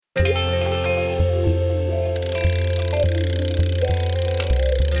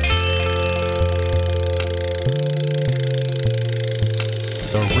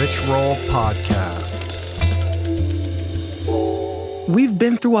podcast. We've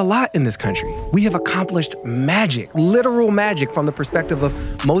been through a lot in this country. We have accomplished magic, literal magic from the perspective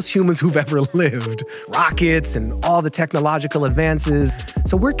of most humans who've ever lived. Rockets and all the technological advances.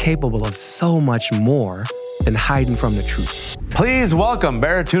 So we're capable of so much more than hiding from the truth. Please welcome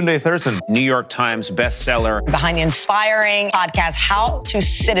Baratunde Thurston. New York Times bestseller. Behind the inspiring podcast, How to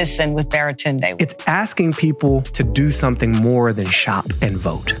Citizen with Baratunde. It's asking people to do something more than shop and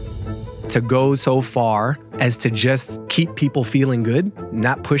vote. To go so far as to just keep people feeling good,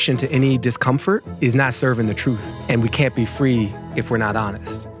 not push into any discomfort, is not serving the truth. And we can't be free if we're not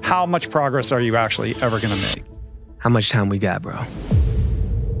honest. How much progress are you actually ever going to make? How much time we got, bro?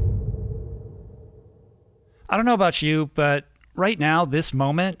 I don't know about you, but right now, this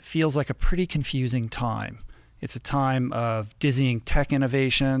moment feels like a pretty confusing time. It's a time of dizzying tech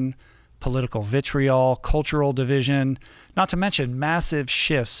innovation, political vitriol, cultural division, not to mention massive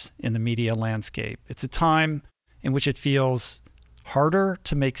shifts in the media landscape. It's a time in which it feels harder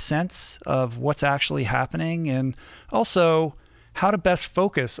to make sense of what's actually happening and also how to best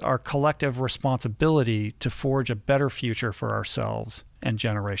focus our collective responsibility to forge a better future for ourselves and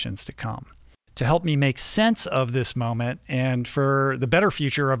generations to come. To help me make sense of this moment and for the better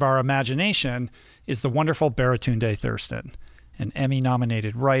future of our imagination is the wonderful Baratunde Thurston, an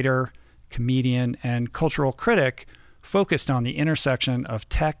Emmy-nominated writer, comedian, and cultural critic focused on the intersection of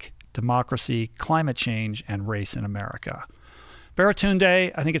tech, democracy, climate change, and race in America.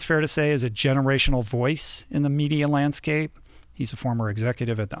 Baratunde, I think it's fair to say, is a generational voice in the media landscape. He's a former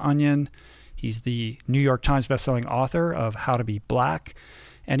executive at The Onion. He's the New York Times bestselling author of How to Be Black.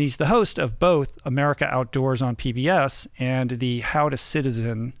 And he's the host of both America Outdoors on PBS and the How to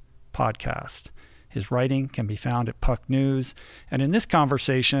Citizen podcast. His writing can be found at Puck News. And in this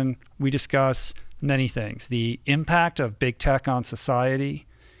conversation, we discuss many things: the impact of big tech on society,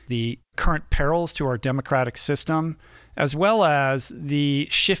 the current perils to our democratic system, as well as the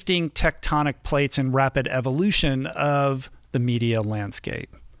shifting tectonic plates and rapid evolution of the media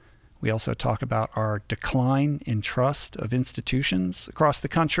landscape. We also talk about our decline in trust of institutions across the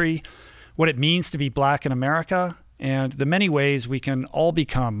country, what it means to be Black in America, and the many ways we can all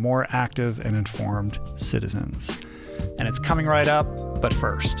become more active and informed citizens. And it's coming right up, but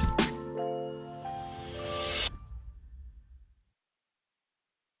first.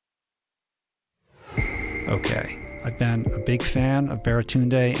 Okay. I've been a big fan of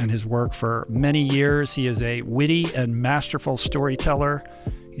Baratunde and his work for many years. He is a witty and masterful storyteller.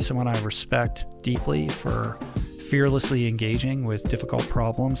 He's someone I respect deeply for fearlessly engaging with difficult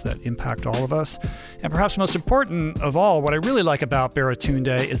problems that impact all of us. And perhaps most important of all, what I really like about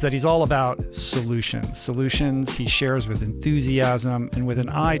Baratunde is that he's all about solutions. Solutions he shares with enthusiasm and with an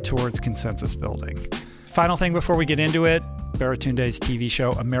eye towards consensus building. Final thing before we get into it, Baratunde's TV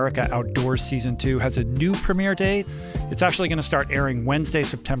show America Outdoors Season 2 has a new premiere date. It's actually going to start airing Wednesday,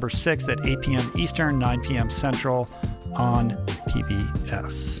 September 6th at 8 p.m. Eastern, 9 p.m. Central on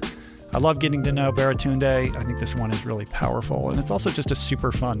PBS. I love getting to know Baratunde. I think this one is really powerful, and it's also just a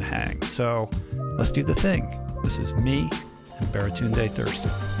super fun hang. So let's do the thing. This is me and Baratunde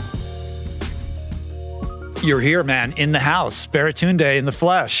Thurston. You're here, man, in the house. Baratunde in the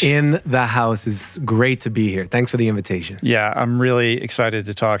flesh. In the house. Is great to be here. Thanks for the invitation. Yeah, I'm really excited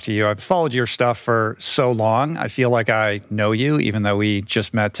to talk to you. I've followed your stuff for so long. I feel like I know you, even though we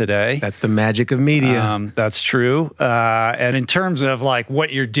just met today. That's the magic of media. That's true. And in terms of like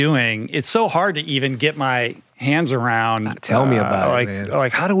what you're doing, it's so hard to even get my hands around. Tell me about it, man.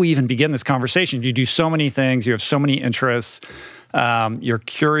 Like, how do we even begin this conversation? You do so many things. You have so many interests. You're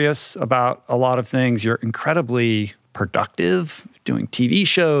curious about a lot of things. You're incredibly productive, doing TV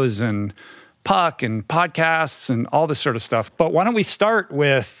shows and Puck and podcasts and all this sort of stuff. But why don't we start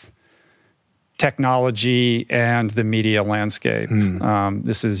with technology and the media landscape?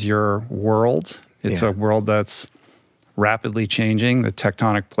 This is your world. It's a world that's rapidly changing. The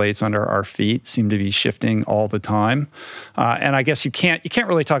tectonic plates under our feet seem to be shifting all the time. And I guess you can't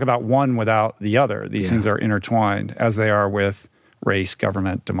really talk about one without the other. These things are intertwined, as they are with race,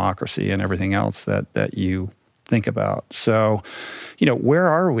 government, democracy, and everything else that you think about. So, where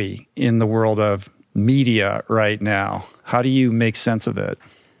are we in the world of media right now? How do you make sense of it?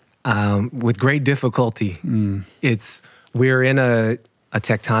 With great difficulty. We're in a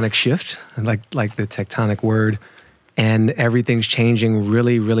tectonic shift, like the tectonic word, and everything's changing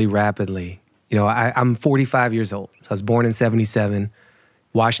really, really rapidly. I'm 45 years old. I was born in 1977,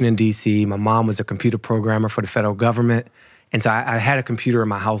 Washington, D.C. My mom was a computer programmer for the federal government. And so I had a computer in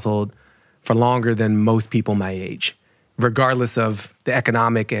my household for longer than most people my age, regardless of the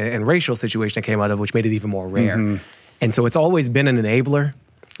economic and racial situation I came out of, which made it even more rare. And so it's always been an enabler.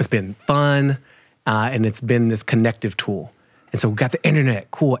 It's been fun, and it's been this connective tool. And so we got the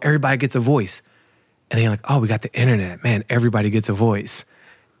internet, cool, everybody gets a voice. And then you're like, oh, we got the internet, man, everybody gets a voice.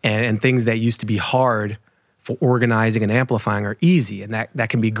 And things that used to be hard for organizing and amplifying are easy. And that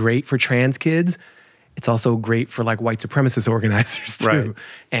can be great for trans kids. It's also great for like white supremacist organizers too. Right.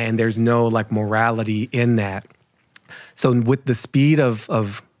 And there's no like morality in that. So with the speed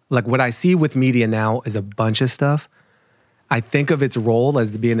of like what I see with media now is a bunch of stuff. I think of its role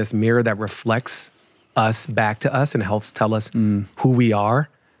as being this mirror that reflects us back to us and helps tell us who we are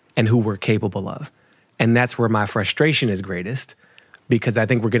and who we're capable of. And that's where my frustration is greatest, because I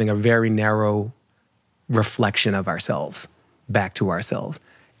think we're getting a very narrow reflection of ourselves back to ourselves.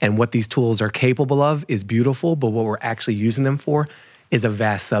 And what these tools are capable of is beautiful, but what we're actually using them for is a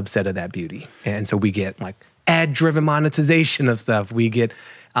vast subset of that beauty. And so we get like ad-driven monetization of stuff. We get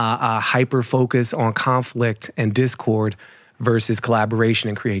a hyper-focus on conflict and discord versus collaboration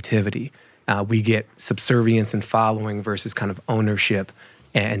and creativity. We get subservience and following versus kind of ownership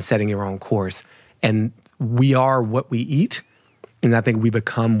and setting your own course. And we are what we eat, and I think we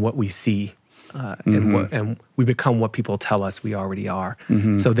become what we see. And we become what people tell us we already are.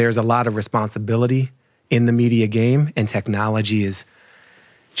 So there's a lot of responsibility in the media game, and technology is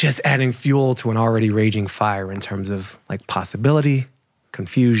just adding fuel to an already raging fire in terms of like possibility,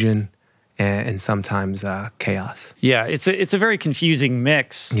 confusion, and sometimes chaos. Yeah, it's a very confusing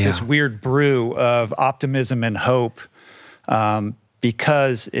mix, this weird brew of optimism and hope,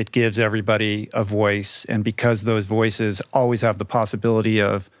 because it gives everybody a voice, and because those voices always have the possibility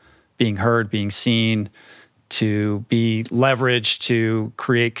of being heard, being seen, to be leveraged to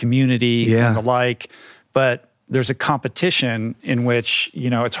create community and the like. But there's a competition in which,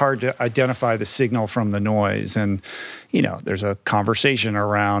 it's hard to identify the signal from the noise. And, there's a conversation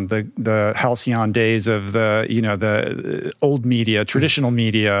around the halcyon days of the old media, traditional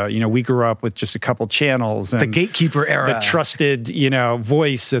media. We grew up with just a couple channels. And the gatekeeper era. The trusted,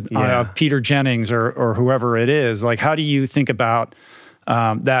 voice of Peter Jennings or whoever it is. Like, how do you think about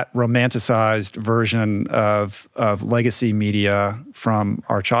that romanticized version of legacy media from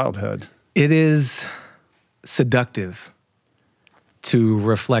our childhood? It is seductive to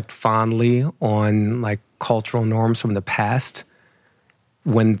reflect fondly on like cultural norms from the past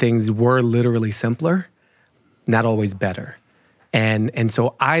when things were literally simpler, not always better. And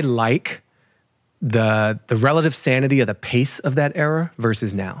so I like the relative sanity of the pace of that era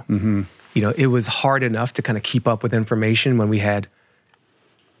versus now. It was hard enough to kind of keep up with information when we had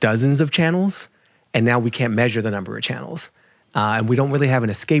dozens of channels, and now we can't measure the number of channels. And we don't really have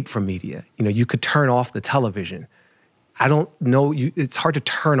an escape from media. You could turn off the television. I don't know, it's hard to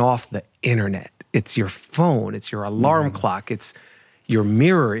turn off the internet. It's your phone, it's your alarm clock, it's your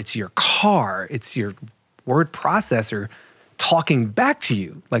mirror, it's your car, it's your word processor talking back to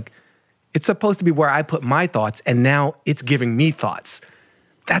you. Like, it's supposed to be where I put my thoughts, and now it's giving me thoughts.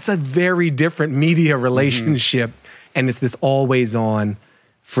 That's a very different media relationship, and it's this always on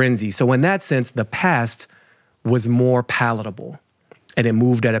frenzy. So in that sense, the past was more palatable, and it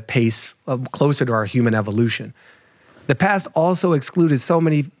moved at a pace closer to our human evolution. The past also excluded so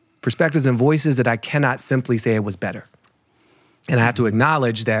many perspectives and voices that I cannot simply say it was better. And I have to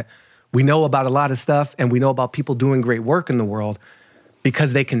acknowledge that we know about a lot of stuff, and we know about people doing great work in the world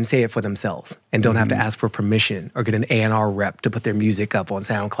because they can say it for themselves and don't have to ask for permission or get an A&R rep to put their music up on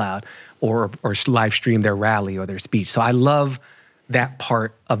SoundCloud or live stream their rally or their speech. So I love that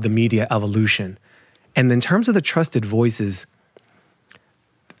part of the media evolution. And in terms of the trusted voices,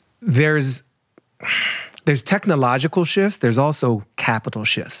 there's technological shifts, there's also capital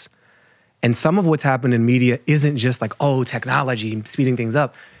shifts. And some of what's happened in media isn't just like, oh, technology, speeding things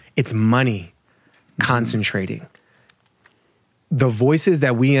up. It's money concentrating. The voices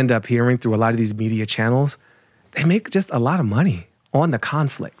that we end up hearing through a lot of these media channels, they make just a lot of money on the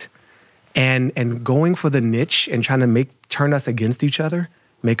conflict. And going for the niche and trying to turn us against each other,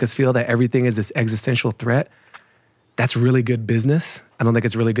 make us feel that everything is this existential threat, that's really good business. I don't think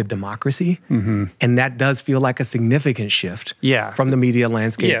it's really good democracy. And that does feel like a significant shift from the media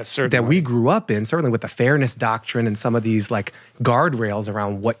landscape that we grew up in, certainly with the fairness doctrine and some of these like guardrails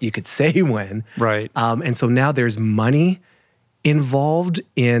around what you could say when. Right. And so now there's money involved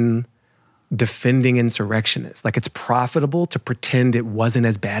in defending insurrectionists. Like, it's profitable to pretend it wasn't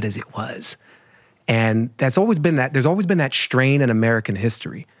as bad as it was. And there's always been that strain in American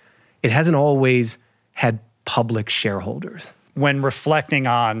history. It hasn't always had public shareholders. When reflecting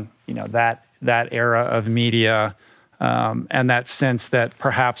on, that era of media, and that sense that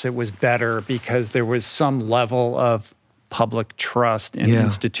perhaps it was better because there was some level of public trust in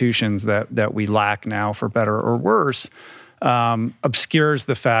institutions that we lack now, for better or worse, obscures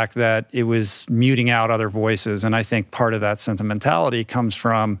the fact that it was muting out other voices. And I think part of that sentimentality comes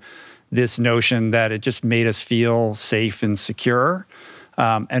from this notion that it just made us feel safe and secure.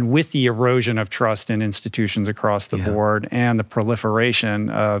 And with the erosion of trust in institutions across the board and the proliferation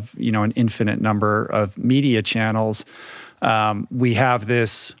of, an infinite number of media channels, we have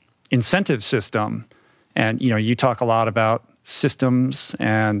this incentive system. And, you talk a lot about systems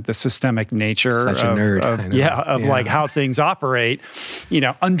and the systemic nature of like how things operate.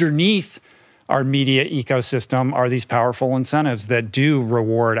 Underneath our media ecosystem are these powerful incentives that do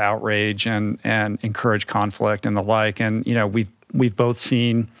reward outrage and encourage conflict and the like. And, we've both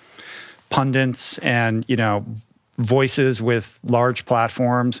seen pundits and, voices with large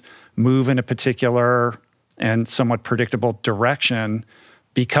platforms move in a particular and somewhat predictable direction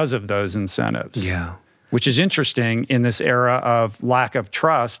because of those incentives. Yeah. Which is interesting in this era of lack of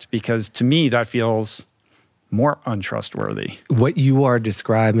trust, because to me, that feels more untrustworthy. What you are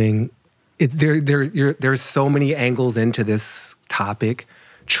describing, there's so many angles into this topic.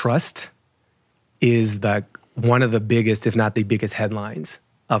 Trust is one of the biggest, if not the biggest, headlines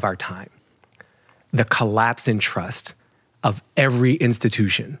of our time. The collapse in trust of every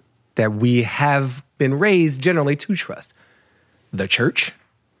institution that we have been raised generally to trust. The church,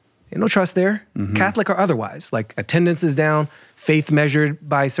 no trust there, Catholic or otherwise. Like attendance is down, faith measured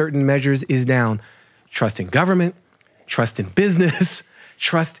by certain measures is down. Trust in government, trust in business,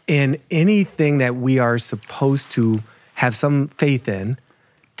 trust in anything that we are supposed to have some faith in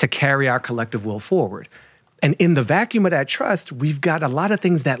to carry our collective will forward. And in the vacuum of that trust, we've got a lot of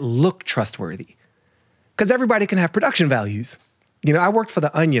things that look trustworthy. Because everybody can have production values. I worked for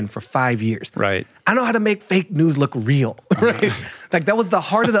The Onion for 5 years. Right. I know how to make fake news look real, right? Like that was the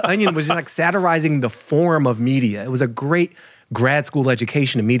heart of The Onion, was just like satirizing the form of media. It was a great grad school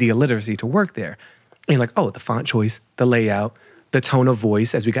education in media literacy to work there. And you're like, oh, the font choice, the layout, the tone of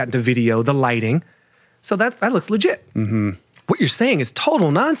voice as we got into video, the lighting. So that looks legit. What you're saying is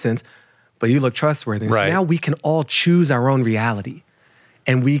total nonsense, but you look trustworthy. Right. So now we can all choose our own reality.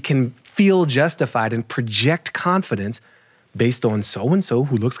 And we can feel justified and project confidence based on so-and-so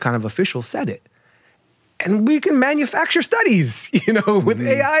who looks kind of official said it. And we can manufacture studies, with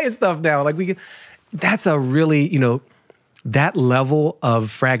AI and stuff now. Like that's a really, that level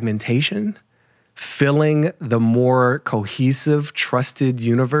of fragmentation, filling the more cohesive, trusted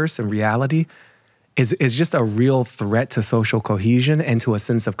universe and reality is just a real threat to social cohesion and to a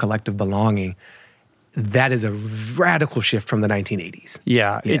sense of collective belonging. That is a radical shift from the 1980s.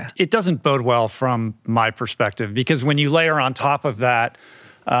 Yeah. It doesn't bode well from my perspective, because when you layer on top of that,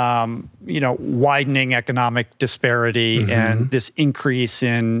 widening economic disparity and this increase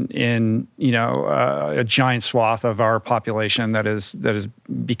in a giant swath of our population that is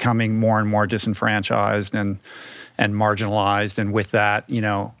becoming more and more disenfranchised and marginalized, and with that,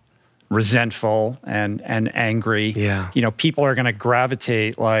 resentful and angry. Yeah. People are going to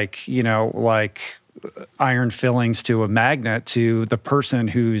gravitate like iron fillings to a magnet to the person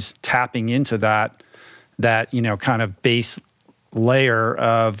who's tapping into that kind of base layer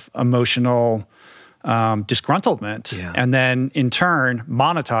of emotional disgruntlement, and then in turn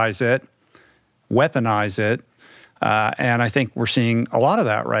monetize it, weaponize it. And I think we're seeing a lot of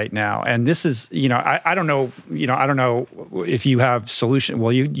that right now. And this is, I don't know, I don't know if you have solution.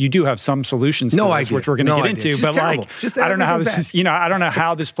 Well, you do have some solutions to this, which we're going to get into. But I don't know how this is, I don't know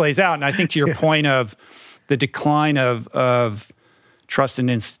how this plays out. And I think to your point of the decline of trust in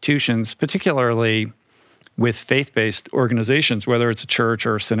institutions, particularly with faith-based organizations, whether it's a church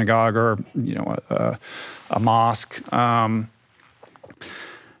or a synagogue or a mosque.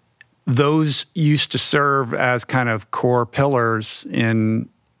 Those used to serve as kind of core pillars in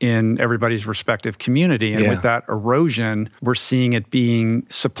everybody's respective community. And with that erosion, we're seeing it being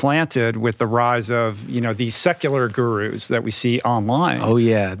supplanted with the rise of, these secular gurus that we see online. Oh,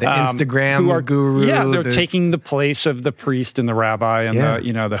 yeah. The Instagram guru. Yeah, they're taking the place of the priest and the rabbi and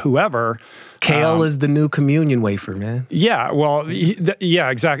the whoever. Kale is the new communion wafer, man. Yeah, well,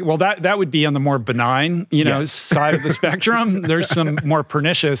 exactly. Well, that would be on the more benign, side of the spectrum. There's some more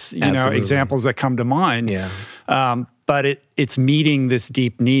pernicious, examples that come to mind. Yeah. But it's meeting this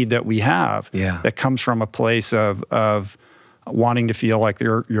deep need that we have. That comes from a place of wanting to feel like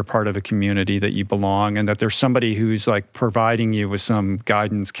you're part of a community, that you belong, and that there's somebody who's like providing you with some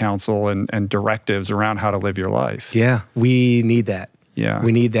guidance, counsel, and directives around how to live your life. Yeah, we need that. Yeah,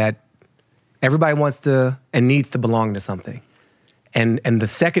 we need that. Everybody wants to and needs to belong to something. And the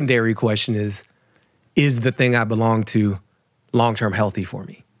secondary question is the thing I belong to long-term healthy for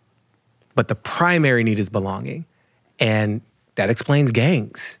me? But the primary need is belonging. And that explains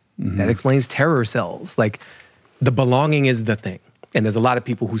gangs. That explains terror cells. Like, The belonging is the thing. And there's a lot of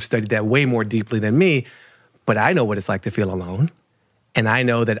people who studied that way more deeply than me, but I know what it's like to feel alone. And I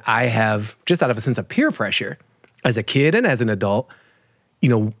know that I have, just out of a sense of peer pressure, as a kid and as an adult,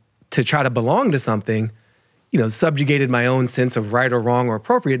 to try to belong to something, subjugated my own sense of right or wrong or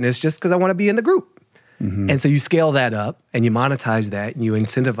appropriateness just because I want to be in the group. And so you scale that up and you monetize that and you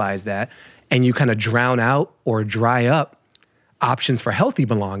incentivize that and you kind of drown out or dry up options for healthy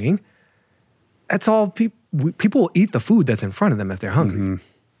belonging. That's all people will eat the food that's in front of them if they're hungry.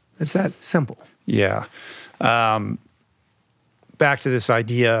 It's that simple. Yeah. Back to this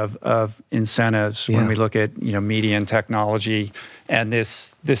idea of incentives when we look at media and technology and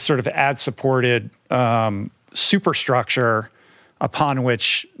this sort of ad-supported superstructure upon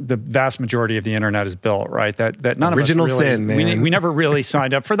which the vast majority of the internet is built, right? That none Original of us really, sin, man. We never really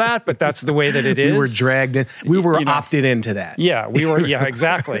signed up for that, but that's the way that it is. We were dragged in. We were opted into that. Yeah, we were. Yeah,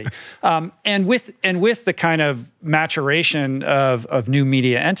 exactly. And with the kind of maturation of new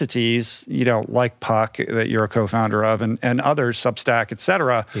media entities, like Puck that you're a co-founder of, and others, Substack, et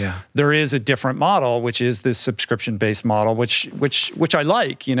cetera. Yeah. There is a different model, which is this subscription-based model, which I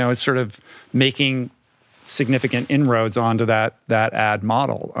like. It's sort of making significant inroads onto that ad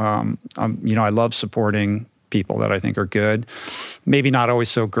model. I love supporting people that I think are good. Maybe not always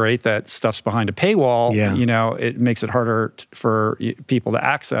so great that stuff's behind a paywall. Yeah. It makes it harder for people to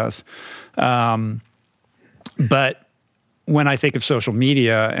access. But when I think of social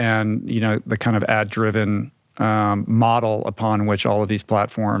media and the kind of ad-driven model upon which all of these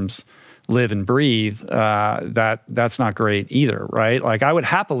platforms live and breathe, that's not great either, right? Like I would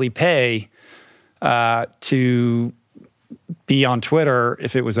happily pay to be on Twitter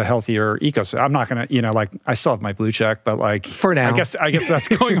if it was a healthier ecosystem. I'm not going to, I still have my blue check, but for now, I guess that's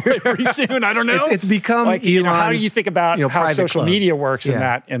going away very soon. I don't know. It's become how do you think about how social media works in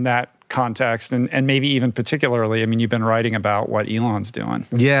that context, and maybe even particularly? I mean, you've been writing about what Elon's doing.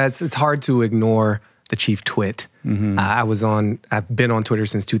 Yeah, it's hard to ignore the chief twit. I've been on Twitter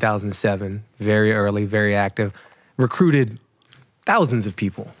since 2007, very early, very active, recruited thousands of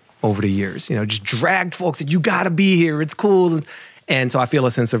people over the years, just dragged folks that you got to be here. It's cool. And so I feel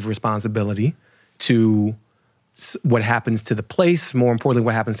a sense of responsibility to what happens to the place, more importantly,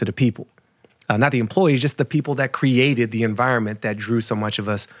 what happens to the people. Not the employees, just the people that created the environment that drew so much of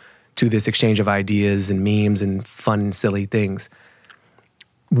us to this exchange of ideas and memes and fun, silly things.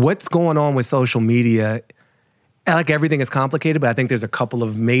 What's going on with social media, like everything is complicated, but I think there's a couple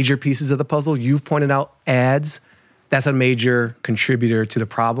of major pieces of the puzzle. You've pointed out ads. That's a major contributor to the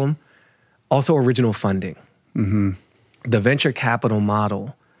problem. Also, original funding. The venture capital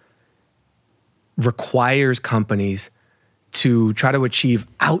model requires companies to try to achieve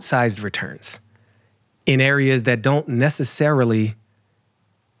outsized returns in areas that don't necessarily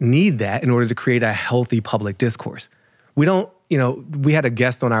need that in order to create a healthy public discourse. We don't, we had a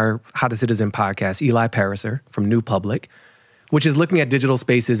guest on our How to Citizen podcast, Eli Pariser from New Public, which is looking at digital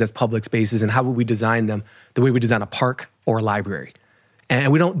spaces as public spaces and how would we design them the way we design a park or a library.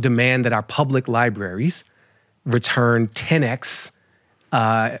 And we don't demand that our public libraries return 10x,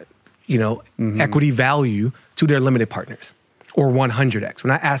 equity value to their limited partners or 100x. We're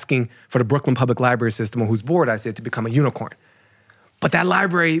not asking for the Brooklyn Public Library System, on whose board I sit, to become a unicorn. But that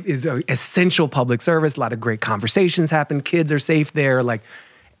library is an essential public service. A lot of great conversations happen. Kids are safe there.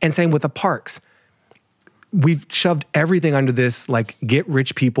 And same with the parks. We've shoved everything under this get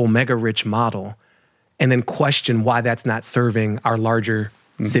rich people, mega rich model, and then question why that's not serving our larger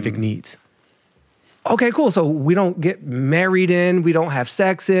civic needs. Okay, cool. So we don't get married in, we don't have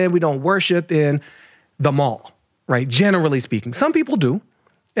sex in, we don't worship in the mall, right? Generally speaking. Some people do,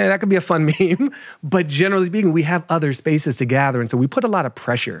 and that could be a fun meme, but generally speaking, we have other spaces to gather. And so we put a lot of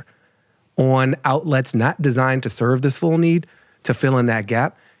pressure on outlets not designed to serve this full need to fill in that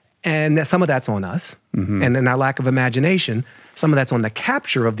gap. And some of that's on us, and in our lack of imagination. Some of that's on the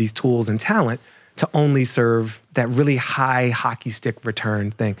capture of these tools and talent to only serve that really high hockey stick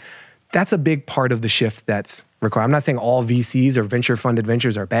return thing. That's a big part of the shift that's required. I'm not saying all VCs or venture-funded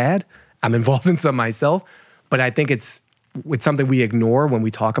ventures are bad. I'm involved in some myself, but I think it's something we ignore when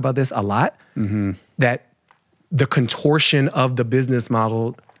we talk about this a lot, that the contortion of the business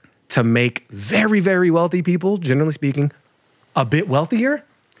model to make very, very wealthy people, generally speaking, a bit wealthier,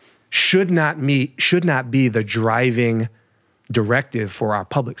 should not be the driving directive for our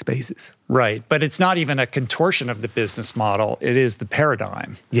public spaces. Right, but it's not even a contortion of the business model. It is the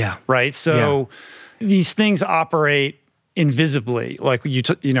paradigm. Yeah. Right? So these things operate invisibly, like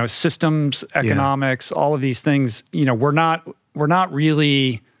systems, economics, all of these things, we're not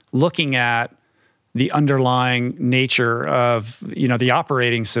really looking at the underlying nature of, the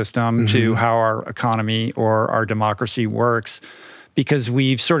operating system to how our economy or our democracy works, because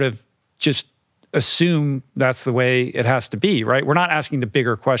we've sort of just assume that's the way it has to be, right? We're not asking the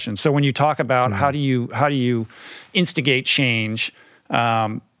bigger questions. So when you talk about how do you instigate change,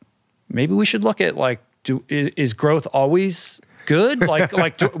 maybe we should look at is growth always good? Let's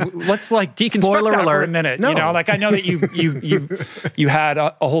deconstruct Spoiler that alert. for a minute. No. I know that you had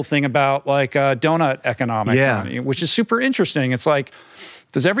a whole thing about donut economics, which is super interesting. It's like,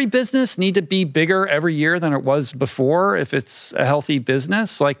 does every business need to be bigger every year than it was before if it's a healthy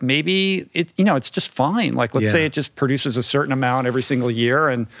business? Maybe it's just fine. Let's say it just produces a certain amount every single year,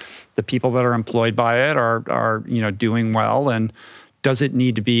 and the people that are employed by it are doing well. And does it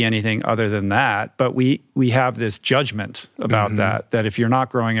need to be anything other than that? But we have this judgment about that if you're not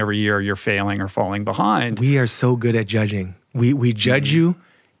growing every year, you're failing or falling behind. We are so good at judging. We judge you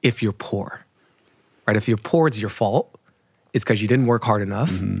if you're poor, right? If you're poor, it's your fault. It's because you didn't work hard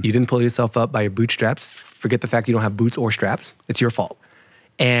enough. You didn't pull yourself up by your bootstraps. Forget the fact you don't have boots or straps. It's your fault.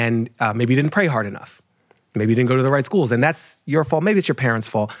 And maybe you didn't pray hard enough. Maybe you didn't go to the right schools, and that's your fault. Maybe it's your parents'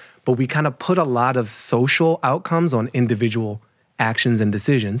 fault. But we kind of put a lot of social outcomes on individual actions and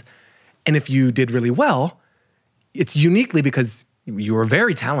decisions. And if you did really well, it's uniquely because you were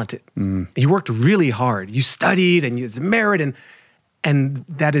very talented. You worked really hard. You studied and you had merit, and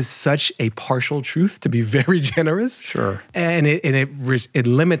that is such a partial truth, to be very generous. Sure. And it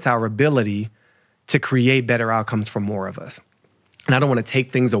limits our ability to create better outcomes for more of us. And I don't want to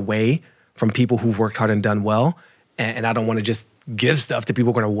take things away from people who've worked hard and done well. And I don't want to just give stuff to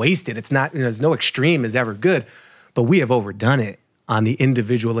people who are going to waste it. It's not, there's no extreme is ever good, but we have overdone it on the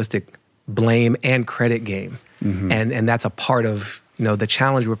individualistic blame and credit game. And that's a part of, the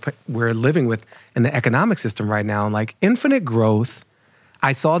challenge we're living with in the economic system right now. And infinite growth.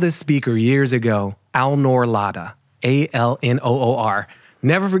 I saw this speaker years ago, Alnor Lada, Alnoor.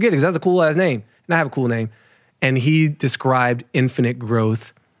 Never forget it, because that's a cool ass name. And I have a cool name. And he described infinite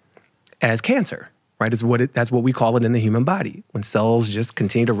growth as cancer, right? That's what we call it in the human body. When cells just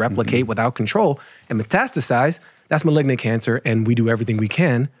continue to replicate without control and metastasize, that's malignant cancer, and we do everything we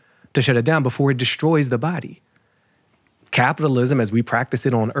can to shut it down before it destroys the body. Capitalism, as we practice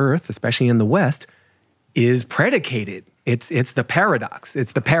it on Earth, especially in the West, is predicated. It's the paradox.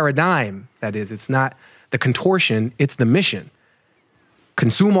 It's the paradigm, that is. It's not the contortion, it's the mission.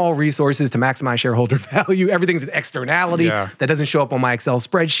 Consume all resources to maximize shareholder value. Everything's an externality that doesn't show up on my Excel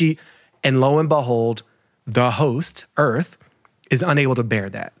spreadsheet. And lo and behold, the host, Earth, is unable to bear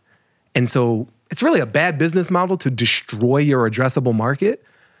that. And so it's really a bad business model to destroy your addressable market,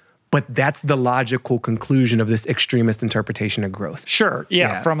 but that's the logical conclusion of this extremist interpretation of growth. Sure,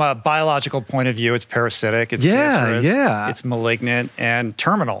 yeah. From a biological point of view, it's parasitic, it's cancerous, it's malignant, and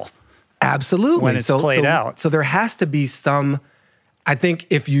terminal. Absolutely. When it's played out. So there has to be some, I think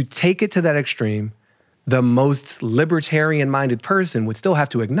if you take it to that extreme, the most libertarian-minded person would still have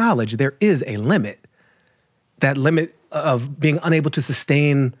to acknowledge there is a limit. That limit of being unable to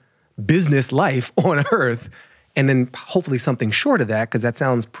sustain business life on Earth, and then hopefully something short of that, because that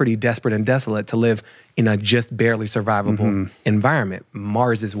sounds pretty desperate and desolate to live in a just barely survivable environment.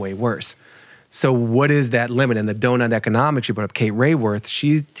 Mars is way worse. So what is that limit? And the donut economics you brought up, Kate Rayworth,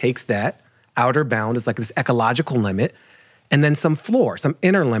 she takes that outer bound as this ecological limit, and then some floor, some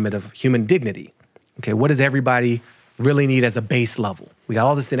inner limit of human dignity. Okay, what does everybody really need as a base level? We got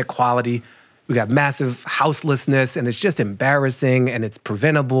all this inequality, we got massive houselessness, and it's just embarrassing, and it's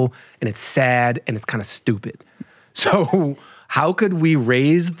preventable, and it's sad, and it's kind of stupid. So how could we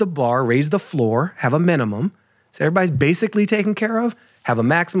raise the bar, raise the floor, have a minimum, so everybody's basically taken care of, have a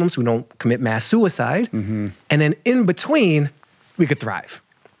maximum so we don't commit mass suicide, and then in between, we could thrive.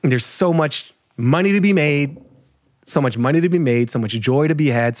 And there's so much money to be made, so much joy to be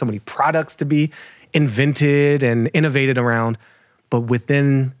had, so many products to be invented and innovated around, but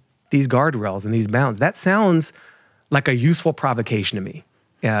within these guardrails and these bounds. That sounds like a useful provocation to me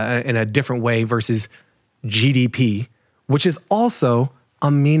in a different way versus GDP, which is also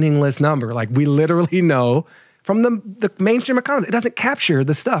a meaningless number. We literally know from the mainstream economy, it doesn't capture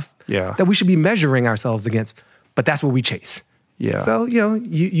the stuff that we should be measuring ourselves against, but that's what we chase. Yeah. So,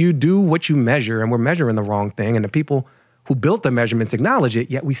 you do what you measure, and we're measuring the wrong thing, and the people who built the measurements acknowledge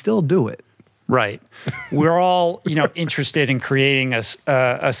it, yet we still do it. Right. We're all, interested in creating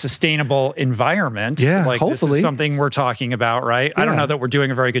a sustainable environment. Yeah, hopefully. This is something we're talking about, right? Yeah. I don't know that we're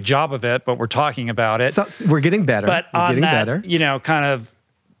doing a very good job of it, but we're talking about it. So, we're getting better. But we're on getting that, better. Kind of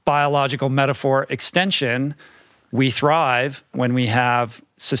biological metaphor extension, we thrive when we have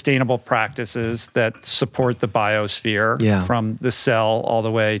sustainable practices that support the biosphere from the cell all the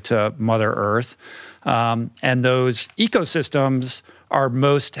way to Mother Earth. And those ecosystems are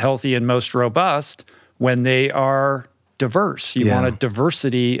most healthy and most robust when they are diverse. You want a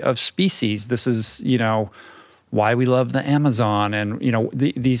diversity of species. This is, why we love the Amazon. And,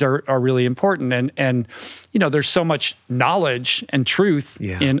 these are really important. And there's so much knowledge and truth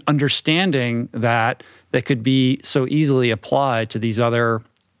in understanding that could be so easily applied to these other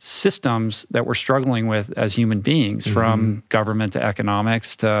systems that we're struggling with as human beings, from government to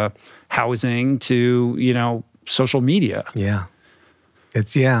economics to housing to, social media. Yeah.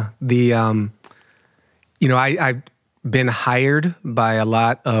 It's, I've been hired by a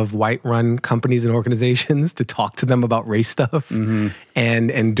lot of white-run companies and organizations to talk to them about race stuff.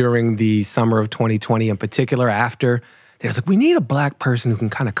 And during the summer of 2020 in particular, after, there's like, we need a black person who can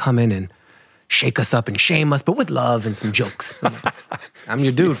kind of come in and shake us up and shame us, but with love and some jokes. I'm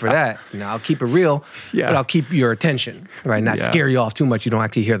your dude for that. I'll keep it real, but I'll keep your attention, right? Not scare you off too much. You don't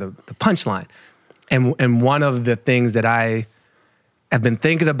actually hear the punchline. And one of the things that I have been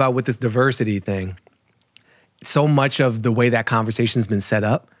thinking about with this diversity thing, so much of the way that conversation's been set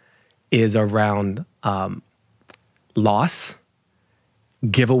up is around loss,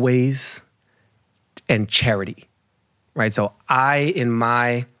 giveaways, and charity, right? So I, in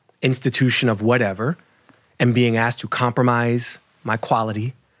my institution of whatever, am being asked to compromise my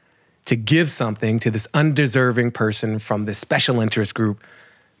quality to give something to this undeserving person from this special interest group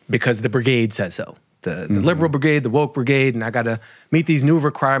because the brigade says so. The liberal brigade, the woke brigade, and I got to meet these new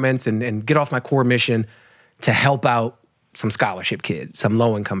requirements and get off my core mission to help out some scholarship kid, some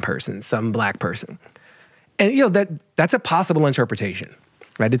low-income person, some black person. And, that's a possible interpretation,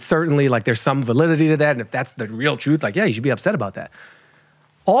 right? It's certainly like there's some validity to that, and if that's the real truth, you should be upset about that.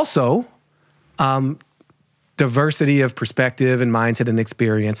 Also, diversity of perspective and mindset and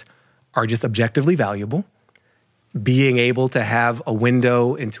experience are just objectively valuable. Being able to have a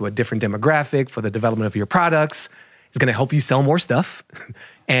window into a different demographic for the development of your products is going to help you sell more stuff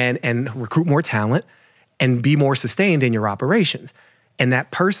and recruit more talent and be more sustained in your operations. And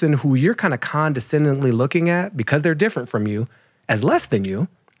that person who you're kind of condescendingly looking at because they're different from you as less than you,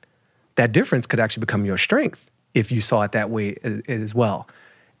 that difference could actually become your strength if you saw it that way as well.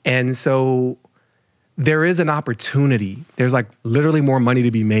 And so there is an opportunity. There's literally more money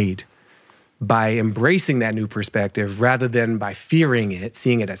to be made by embracing that new perspective rather than by fearing it,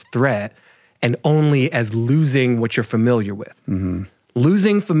 seeing it as threat, and only as losing what you're familiar with.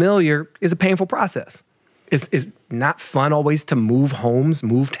 Losing familiar is a painful process. It's not fun always to move homes,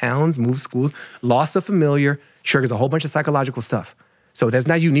 move towns, move schools. Loss of familiar triggers a whole bunch of psychological stuff. So that's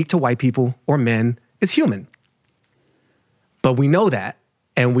not unique to white people or men. It's human. But we know that,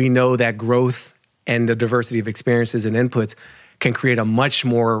 and we know that growth and the diversity of experiences and inputs can create a much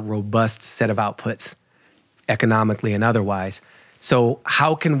more robust set of outputs, economically and otherwise. So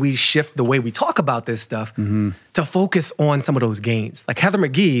how can we shift the way we talk about this stuff to focus on some of those gains? Like Heather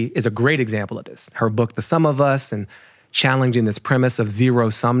McGhee is a great example of this. Her book, The Sum of Us, and challenging this premise of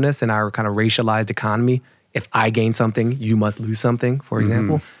zero-sumness in our kind of racialized economy. If I gain something, you must lose something, for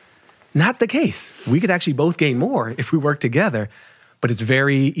example. Not the case. We could actually both gain more if we work together. But it's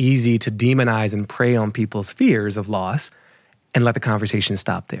very easy to demonize and prey on people's fears of loss and let the conversation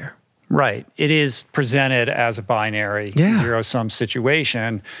stop there. Right. It is presented as a binary zero-sum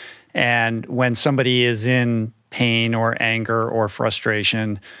situation. And when somebody is in pain or anger or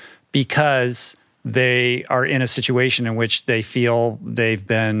frustration because they are in a situation in which they feel they've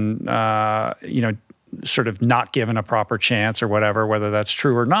been, sort of not given a proper chance or whatever, whether that's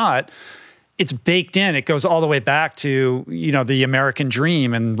true or not, it's baked in. It goes all the way back to, the American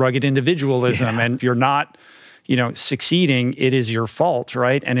dream and rugged individualism. And if you're not, succeeding, it is your fault,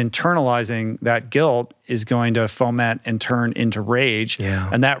 right? And internalizing that guilt is going to foment and turn into rage.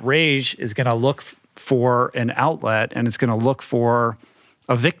 And that rage is going to look for an outlet, and it's going to look for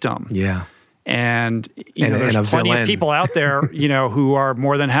a victim. And, there's plenty of people out there, who are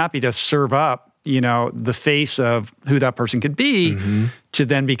more than happy to serve up the face of who that person could be to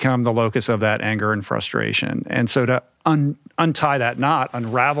then become the locus of that anger and frustration. And so to untie that knot,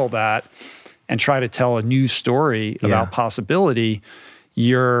 unravel that, and try to tell a new story about possibility,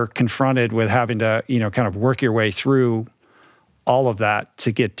 you're confronted with having to, kind of work your way through all of that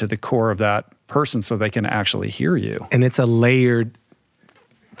to get to the core of that person so they can actually hear you. And it's a layered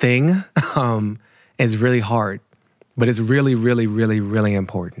thing. It's really hard, but it's really, really, really, really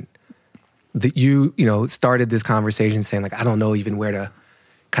important. That you started this conversation saying I don't know even where to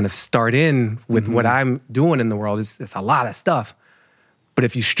kind of start in with what I'm doing in the world. It's a lot of stuff. But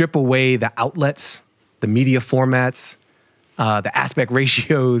if you strip away the outlets, the media formats, the aspect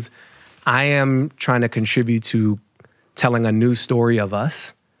ratios. I am trying to contribute to telling a new story of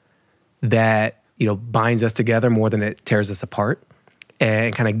us that, binds us together more than it tears us apart,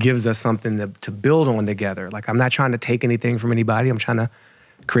 and kind of gives us something to build on together. Like, I'm not trying to take anything from anybody. I'm trying to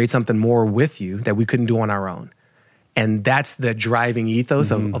create something more with you that we couldn't do on our own. And that's the driving ethos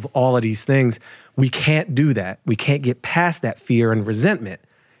of all of these things. We can't do that. We can't get past that fear and resentment.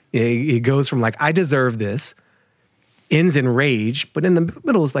 It goes from like, I deserve this, ends in rage, but in the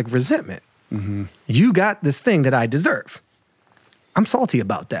middle is like resentment. You got this thing that I deserve. I'm salty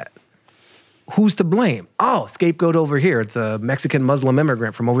about that. Who's to blame? Oh, scapegoat over here. It's a Mexican Muslim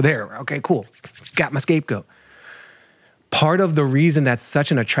immigrant from over there. Okay, cool. Got my scapegoat. Part of the reason that's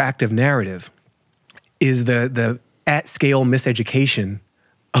such an attractive narrative is the at-scale miseducation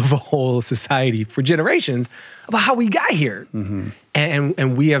of a whole society for generations about how we got here.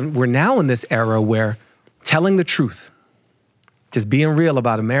 And we're now in this era where telling the truth, just being real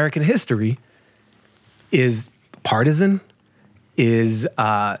about American history, is partisan, is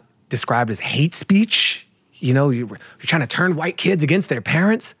described as hate speech. You're trying to turn white kids against their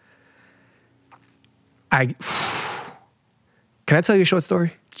parents. Can I tell you a short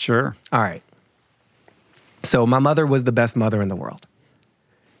story? Sure. All right. So my mother was the best mother in the world.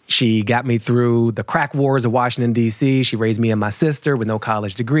 She got me through the crack wars of Washington, D.C. She raised me and my sister with no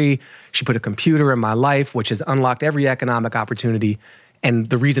college degree. She put a computer in my life, which has unlocked every economic opportunity. And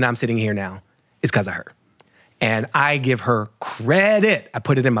the reason I'm sitting here now is because of her. And I give her credit. I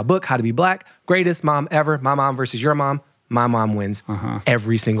put it in my book, How to Be Black. Greatest mom ever. My mom versus your mom. My mom wins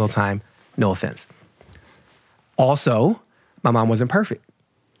every single time. No offense. Also, my mom wasn't perfect.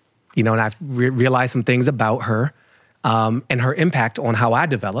 And I've realized some things about her and her impact on how I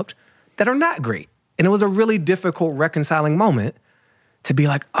developed that are not great. And it was a really difficult reconciling moment to be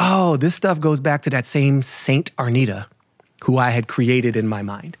like, oh, this stuff goes back to that same Saint Arnita who I had created in my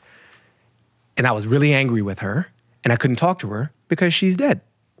mind. And I was really angry with her, and I couldn't talk to her because she's dead.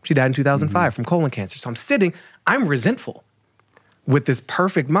 She died in 2005 from colon cancer. So I'm resentful with this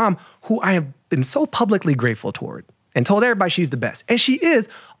perfect mom who I have been so publicly grateful toward and told everybody she's the best. And she is.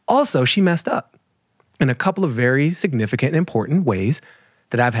 Also, she messed up in a couple of very significant and important ways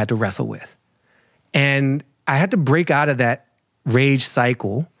that I've had to wrestle with. And I had to break out of that rage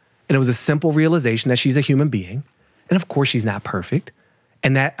cycle, and it was a simple realization that she's a human being. And of course, she's not perfect.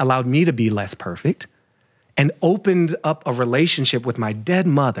 And that allowed me to be less perfect and opened up a relationship with my dead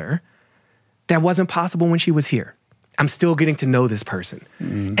mother that wasn't possible when she was here. I'm still getting to know this person.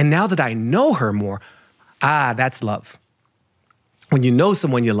 And now that I know her more, that's love. When you know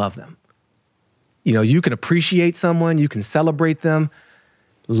someone, you love them. You can appreciate someone, you can celebrate them.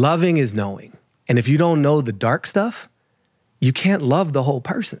 Loving is knowing. And if you don't know the dark stuff, you can't love the whole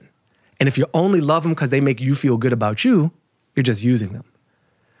person. And if you only love them because they make you feel good about you, you're just using them.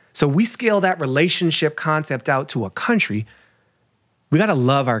 So we scale that relationship concept out to a country. We got to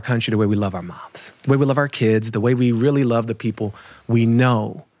love our country the way we love our moms, the way we love our kids, the way we really love the people we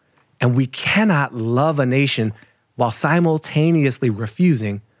know. And we cannot love a nation while simultaneously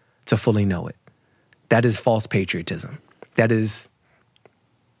refusing to fully know it. That is false patriotism. That is,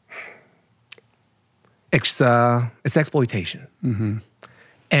 it's exploitation.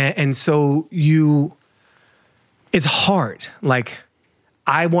 And so it's hard. Like,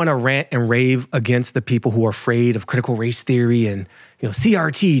 I want to rant and rave against the people who are afraid of critical race theory and,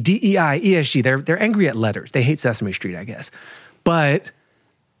 CRT, DEI, ESG. They're angry at letters. They hate Sesame Street, I guess. But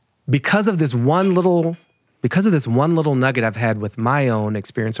because of this one little nugget I've had with my own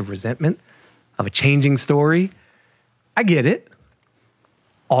experience of resentment, of a changing story, I get it.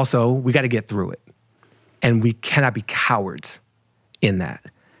 Also, we got to get through it. And we cannot be cowards in that.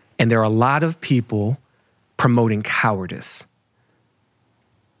 And there are a lot of people promoting cowardice.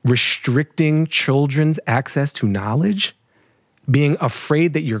 Restricting children's access to knowledge, being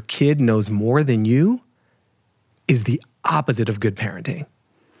afraid that your kid knows more than you, is the opposite of good parenting.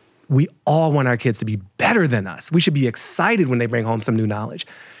 We all want our kids to be better than us. We should be excited when they bring home some new knowledge.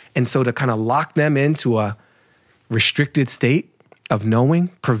 And so to kind of lock them into a restricted state of knowing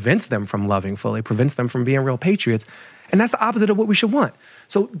prevents them from loving fully, prevents them from being real patriots. And that's the opposite of what we should want.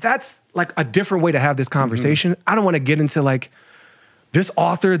 So that's like a different way to have this conversation. I don't want to get into like this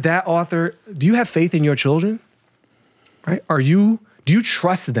author, that author. Do you have faith in your children? Right? Do you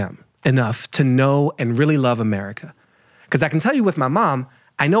trust them enough to know and really love America? Because I can tell you with my mom,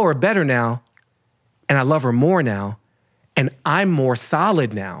 I know her better now and I love her more now. And I'm more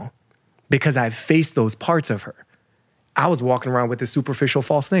solid now because I've faced those parts of her. I was walking around with this superficial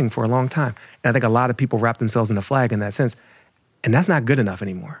false thing for a long time. And I think a lot of people wrap themselves in a flag in that sense. And that's not good enough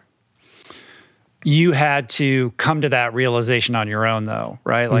anymore. You had to come to that realization on your own, though,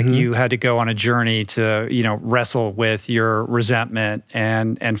 right? Like you had to go on a journey to, wrestle with your resentment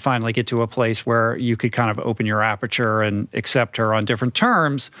and finally get to a place where you could kind of open your aperture and accept her on different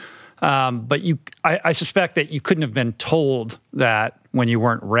terms. But I suspect that you couldn't have been told that when you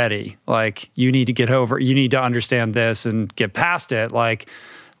weren't ready. Like, you need to understand this and get past it. Like,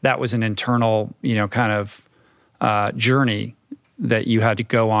 that was an internal, kind of journey that you had to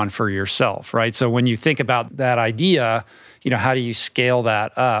go on for yourself, right? So when you think about that idea, how do you scale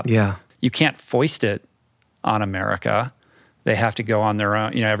that up? Yeah. You can't foist it on America. They have to go on their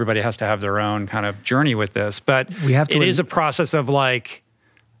own. Everybody has to have their own kind of journey with this. But it is a process of like,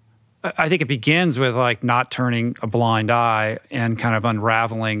 I think it begins with like not turning a blind eye and kind of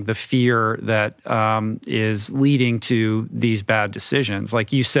unraveling the fear that is leading to these bad decisions.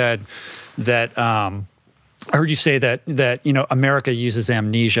 Like you said that, I heard you say that America uses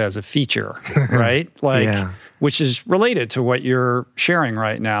amnesia as a feature, right? Which is related to what you're sharing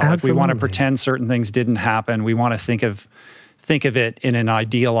right now. Absolutely. Like, we want to pretend certain things didn't happen. We want to think of it in an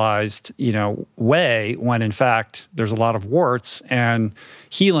idealized, way, when in fact there's a lot of warts, and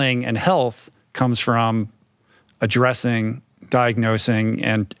healing and health comes from addressing, diagnosing,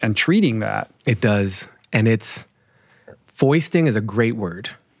 and treating that. It does. And foisting is a great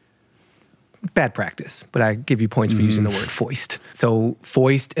word. Bad practice, but I give you points for using the word foist. So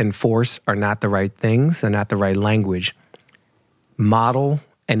foist and force are not the right things and not the right language. Model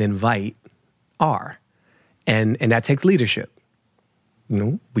and invite are. And that takes leadership.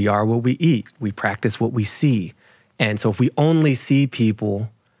 We are what we eat. We practice what we see. And so if we only see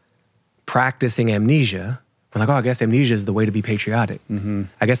people practicing amnesia, we're like, I guess amnesia is the way to be patriotic.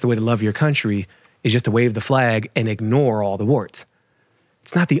 I guess the way to love your country is just to wave the flag and ignore all the warts.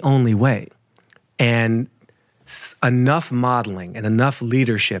 It's not the only way. And enough modeling and enough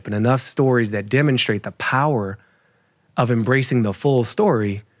leadership and enough stories that demonstrate the power of embracing the full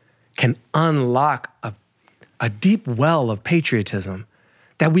story can unlock a deep well of patriotism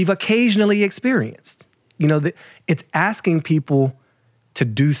that we've occasionally experienced. It's asking people to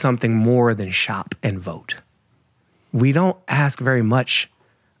do something more than shop and vote. We don't ask very much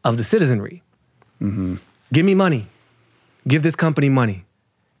of the citizenry. Give me money. Give this company money.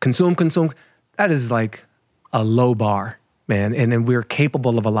 Consume. That is like a low bar, man. And we're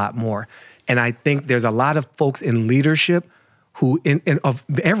capable of a lot more. And I think there's a lot of folks in leadership who, of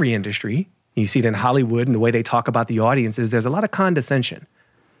every industry, you see it in Hollywood and the way they talk about the audiences, there's a lot of condescension.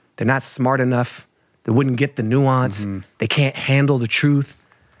 They're not smart enough. They wouldn't get the nuance. They can't handle the truth.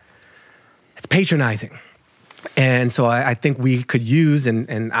 It's patronizing. And so I think we could use,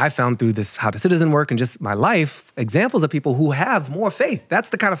 and I found through this How to Citizen work and just my life, examples of people who have more faith. That's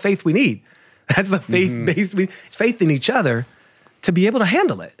the kind of faith we need. That's the faith-based, it's faith in each other to be able to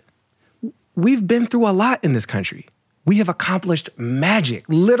handle it. We've been through a lot in this country. We have accomplished magic,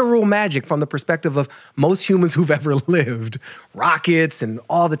 literal magic from the perspective of most humans who've ever lived. Rockets and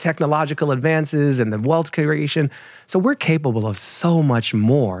all the technological advances and the wealth creation. So we're capable of so much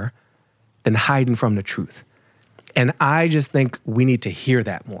more than hiding from the truth. And I just think we need to hear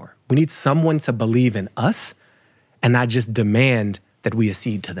that more. We need someone to believe in us and not just demand that we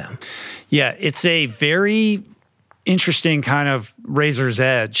accede to them. Yeah, it's a very interesting kind of razor's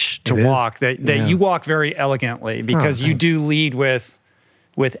edge to walk that you walk very elegantly because you do lead with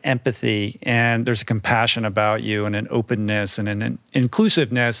empathy, and there's a compassion about you and an openness and an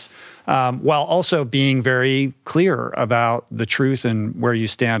inclusiveness, while also being very clear about the truth and where you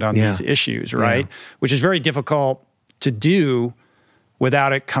stand on these issues, right? Which is very difficult to do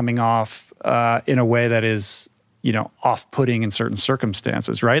without it coming off in a way that is, off-putting in certain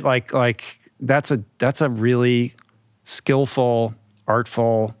circumstances, right? Like that's a really skillful,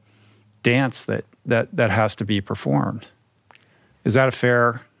 artful dance that has to be performed. Is that a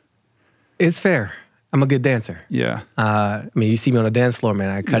fair? It's fair. I'm a good dancer. Yeah. You see me on the dance floor, man,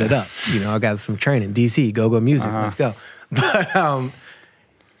 I cut it up. I got some training. DC, go music, let's go. But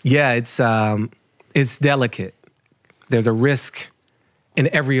it's delicate. There's a risk in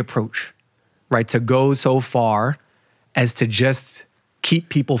every approach, right? To go so far as to just keep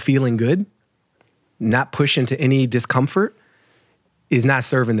people feeling good, not push into any discomfort, is not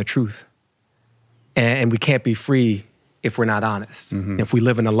serving the truth. And we can't be free if we're not honest. If we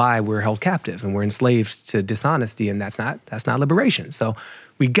live in a lie, we're held captive and we're enslaved to dishonesty, and that's not liberation. So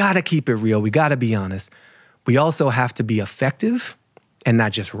we gotta keep it real. We gotta be honest. We also have to be effective and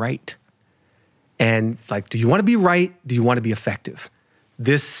not just right. And it's like, do you wanna be right? Do you wanna be effective?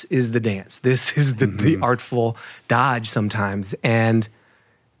 This is the dance. This is the artful dodge sometimes. And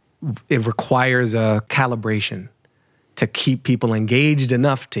it requires a calibration to keep people engaged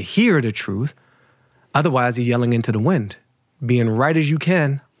enough to hear the truth, Otherwise, you're yelling into the wind, being right as you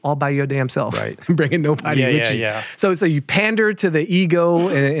can, all by your damn self, right? And bringing nobody with you. Yeah. So you pander to the ego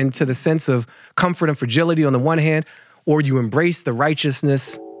and to the sense of comfort and fragility on the one hand, or you embrace the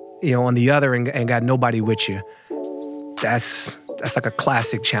righteousness, on the other, and got nobody with you. That's like a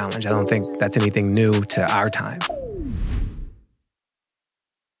classic challenge. I don't think that's anything new to our time.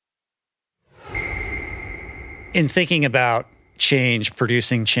 In thinking about change,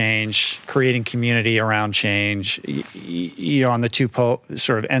 producing change, creating community around change, on the two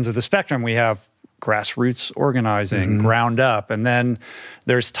sort of ends of the spectrum, we have grassroots organizing, ground up, and then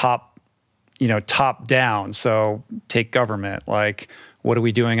there's top down. So take government, like what are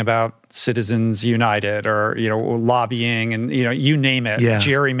we doing about Citizens United or, lobbying and, you name it,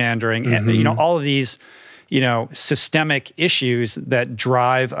 gerrymandering, and, all of these, systemic issues that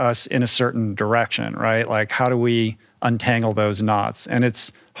drive us in a certain direction, right? Like how do we untangle those knots? And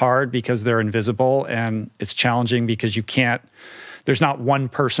it's hard because they're invisible, and it's challenging because there's not one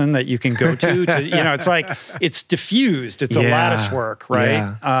person that you can go to, it's like, it's diffused. It's a lattice work,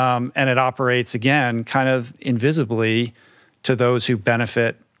 right? Yeah. And it operates, again, kind of invisibly to those who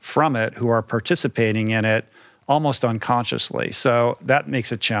benefit from it, who are participating in it almost unconsciously. So that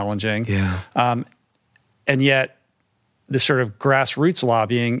makes it challenging. Yeah. And yet the sort of grassroots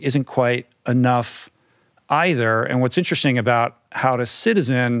lobbying isn't quite enough either. And what's interesting about How to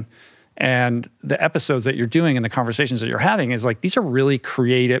Citizen and the episodes that you're doing and the conversations that you're having is like, these are really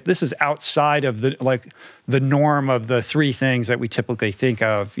creative. This is outside of the norm of the three things that we typically think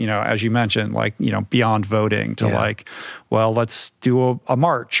of, as you mentioned, like, beyond voting to let's do a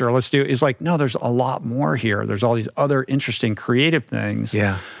march or it's like, no, there's a lot more here. There's all these other interesting creative things.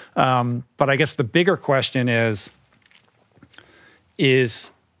 Yeah. But I guess the bigger question is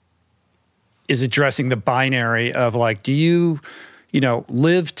addressing the binary of like, do you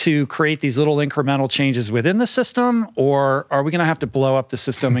live to create these little incremental changes within the system, or are we going to have to blow up the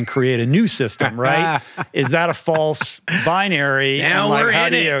system and create a new system, right? Is that a false binary? Now and we're how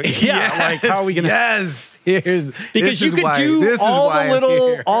in do it. you, like how are we going to? Yes. Because you could do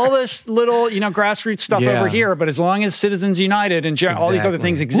all this little, grassroots stuff over here, but as long as Citizens United and all these other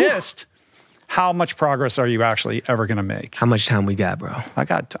things exist, how much progress are you actually ever going to make? How much time we got, bro?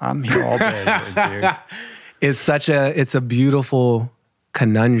 I'm here all day, dude. It's a beautiful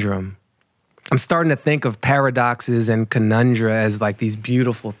conundrum. I'm starting to think of paradoxes and conundra as like these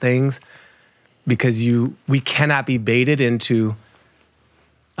beautiful things because we cannot be baited into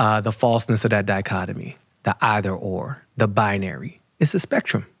the falseness of that dichotomy, the either or, the binary. It's a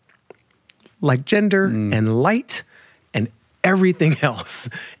spectrum, like gender and light and everything else.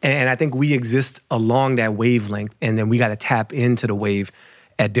 And I think we exist along that wavelength, and then we got to tap into the wave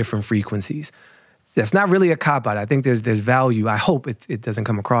at different frequencies. That's not really a cop-out. I think there's value. I hope it doesn't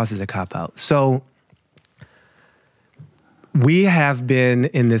come across as a cop-out. So we have been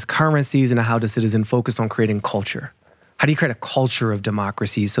in this current season of How to Citizen focused on creating culture. How do you create a culture of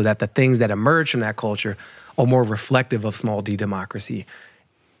democracy so that the things that emerge from that culture are more reflective of small d democracy?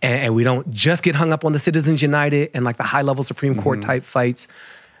 And we don't just get hung up on the Citizens United and like the high-level Supreme Court type fights,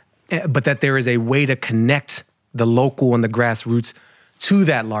 but that there is a way to connect the local and the grassroots to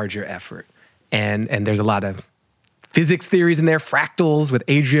that larger effort. And there's a lot of physics theories in there, fractals with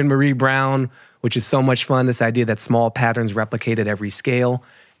Adrienne Marie Brown, which is so much fun, this idea that small patterns replicate at every scale.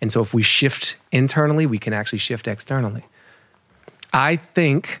 And so if we shift internally, we can actually shift externally. I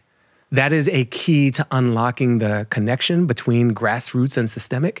think that is a key to unlocking the connection between grassroots and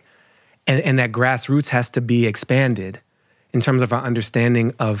systemic, and that grassroots has to be expanded in terms of our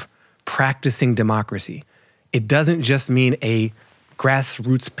understanding of practicing democracy. It doesn't just mean a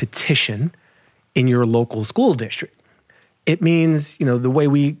grassroots petition in your local school district. It means, the way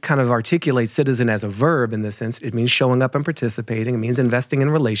we kind of articulate citizen as a verb in this sense, it means showing up and participating. It means investing in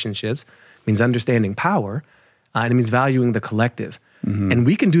relationships. It means understanding power. And it means valuing the collective. And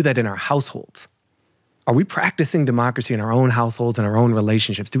we can do that in our households. Are we practicing democracy in our own households and our own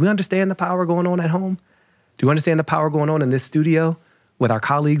relationships? Do we understand the power going on at home? Do we understand the power going on in this studio with our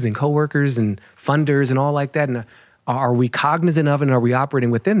colleagues and coworkers and funders and all like that? And are we cognizant of it, and are we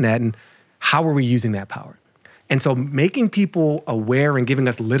operating within that? And how are we using that power? And so making people aware and giving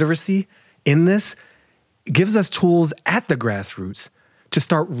us literacy in this gives us tools at the grassroots to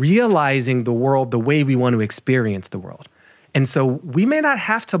start realizing the world the way we want to experience the world. And so we may not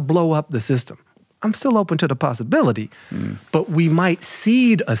have to blow up the system. I'm still open to the possibility, but we might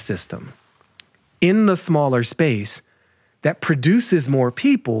seed a system in the smaller space that produces more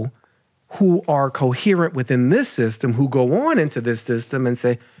people who are coherent within this system, who go on into this system and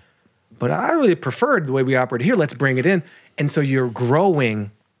say, but I really preferred the way we operate here. Let's bring it in. And so you're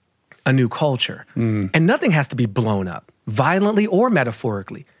growing a new culture. And nothing has to be blown up, violently or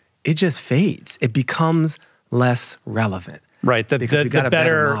metaphorically. It just fades. It becomes less relevant. Right. The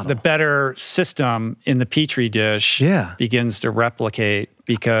model. better system in the Petri dish begins to replicate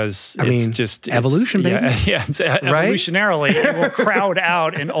because evolution, baby. Yeah, it's evolutionarily, it will crowd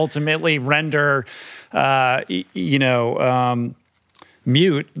out and ultimately render,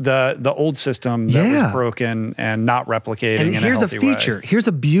 mute the old system that was broken and not replicating in a healthy way. Here's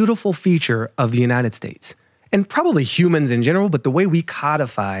a beautiful feature of the United States, and probably humans in general, but the way we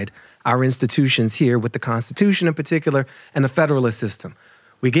codified our institutions here with the Constitution in particular and the Federalist system.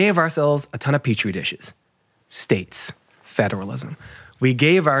 We gave ourselves a ton of Petri dishes. States, federalism. We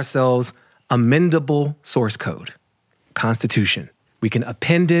gave ourselves amendable source code, Constitution. We can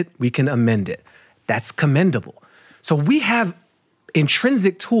append it, we can amend it. That's commendable. So we have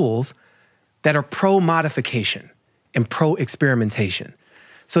intrinsic tools that are pro-modification and pro-experimentation.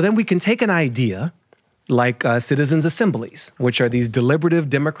 So then we can take an idea like citizens' assemblies, which are these deliberative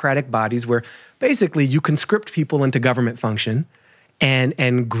democratic bodies where basically you conscript people into government function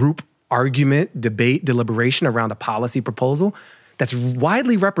and group argument, debate, deliberation around a policy proposal that's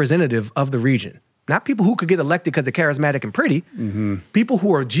widely representative of the region. Not people who could get elected because they're charismatic and pretty, people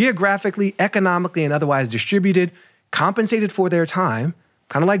who are geographically, economically, and otherwise distributed, compensated for their time,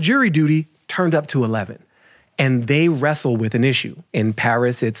 kind of like jury duty, turned up to 11. And they wrestle with an issue. In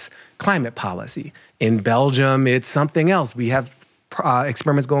Paris, it's climate policy. In Belgium, it's something else. We have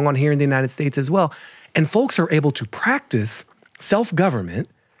experiments going on here in the United States as well. And folks are able to practice self-government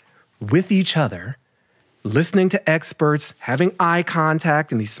with each other, listening to experts, having eye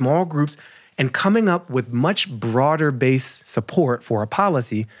contact in these small groups, and coming up with much broader base support for a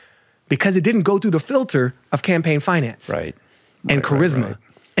policy because it didn't go through the filter of campaign finance and charisma.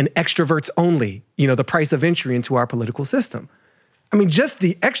 And extroverts only, the price of entry into our political system. I mean, just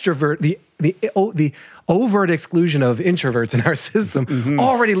the the overt exclusion of introverts in our system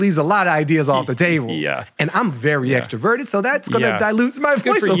already leaves a lot of ideas off the table. And I'm very extroverted, so that's going to dilute my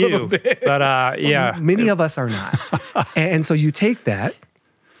voice a little bit. But many of us are not. And so you take that,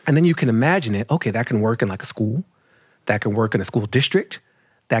 and then you can imagine it. Okay, that can work in like a school. That can work in a school district.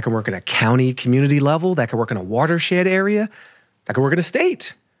 That can work in a county community level. That can work in a watershed area. That can work in a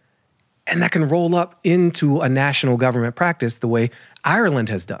state. And that can roll up into a national government practice the way Ireland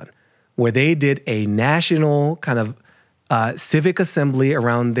has done, where they did a national kind of civic assembly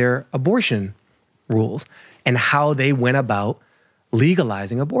around their abortion rules and how they went about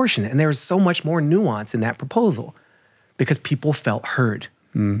legalizing abortion. And there's so much more nuance in that proposal because people felt heard.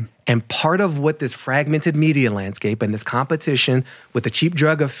 And part of what this fragmented media landscape and this competition with the cheap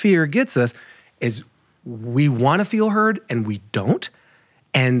drug of fear gets us is we want to feel heard and we don't.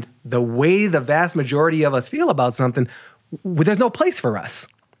 And the way the vast majority of us feel about something, there's no place for us.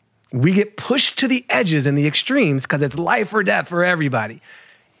 We get pushed to the edges and the extremes because it's life or death for everybody.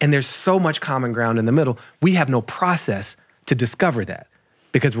 And there's so much common ground in the middle. We have no process to discover that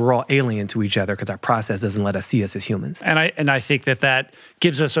because we're all alien to each other because our process doesn't let us see us as humans. And I think that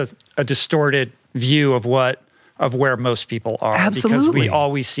gives us a distorted view of where most people are. Absolutely. Because we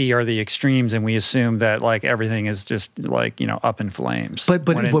all we see are the extremes and we assume that like everything is just like, up in flames. But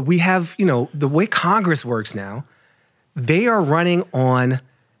we have, the way Congress works now, they are running on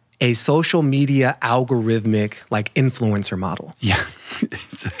a social media algorithmic like influencer model. Yeah.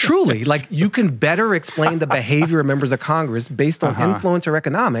 Truly, like you can better explain the behavior of members of Congress based on influencer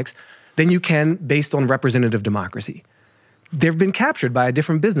economics than you can based on representative democracy. They've been captured by a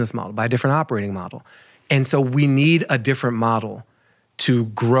different business model, by a different operating model. And so we need a different model to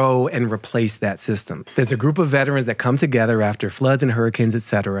grow and replace that system. There's a group of veterans that come together after floods and hurricanes, et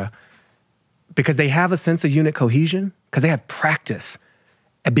cetera, because they have a sense of unit cohesion, because they have practice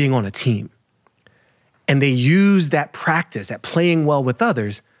at being on a team. And they use that practice at playing well with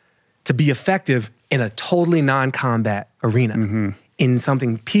others to be effective in a totally non-combat arena, in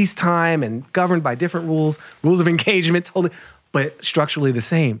something peacetime and governed by different rules of engagement, totally, but structurally the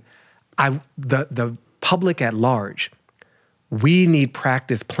same. The public at large, we need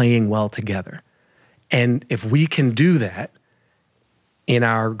practice playing well together. And if we can do that in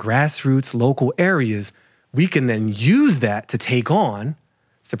our grassroots local areas, we can then use that to take on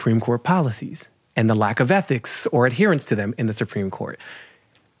Supreme Court policies and the lack of ethics or adherence to them in the Supreme Court.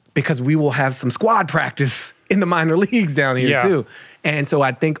 Because we will have some squad practice in the minor leagues down here too. And so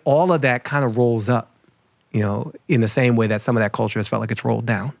I think all of that kind of rolls up, in the same way that some of that culture has felt like it's rolled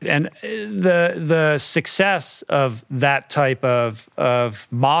down. And the success of that type of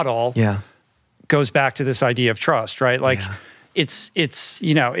model goes back to this idea of trust, right? Like it's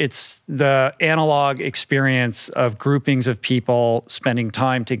the analog experience of groupings of people spending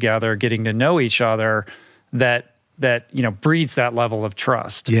time together, getting to know each other, that breeds that level of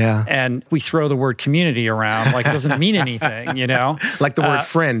trust. Yeah. And we throw the word community around like it doesn't mean anything, Like the word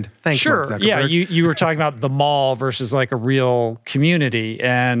friend. Thanks, sure. Mark Zuckerberg. Yeah, you were talking about the mall versus like a real community,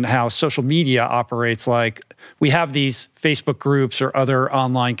 and how social media operates. Like, we have these Facebook groups or other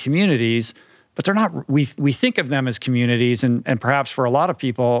online communities, but they're not. We think of them as communities, and perhaps for a lot of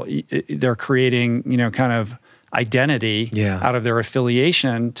people, they're creating kind of identity out of their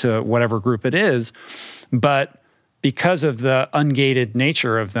affiliation to whatever group it is, but because of the ungated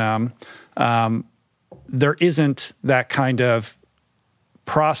nature of them, there isn't that kind of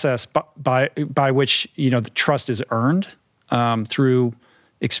process by which the trust is earned through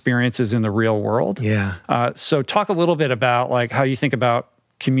experiences in the real world. Yeah. So talk a little bit about like how you think about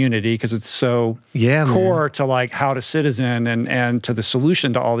community, because it's so core to like how to citizen and to the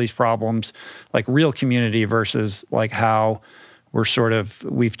solution to all these problems, like real community versus like how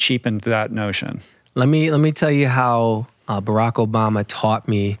we've cheapened that notion. Let me tell you how Barack Obama taught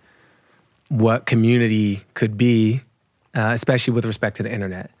me what community could be, especially with respect to the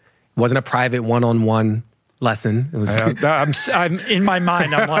internet. It wasn't a private one-on-one lesson. It was. I'm in my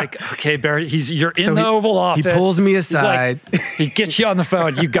mind. I'm like, okay, Barry, you're in the Oval Office. He pulls me aside. He gets you on the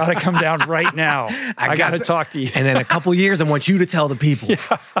phone. You got to come down right now. I got to talk to you. And in a couple years, I want you to tell the people.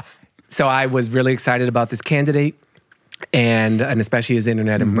 Yeah. So I was really excited about this candidate, and especially his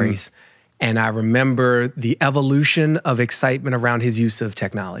internet embrace. And I remember the evolution of excitement around his use of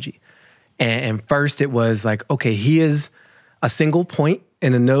technology. And first it was like, okay, he is a single point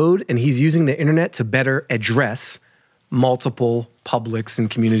in a node, and he's using the internet to better address multiple publics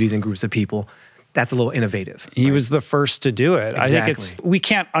and communities and groups of people. That's a little innovative. He was the first to do it. Exactly. I think we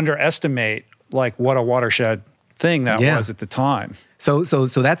can't underestimate like what a watershed thing that was at the time. So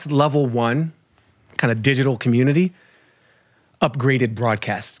that's level one, kind of digital community. Upgraded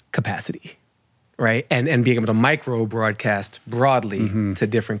broadcast capacity, right? And being able to micro broadcast broadly to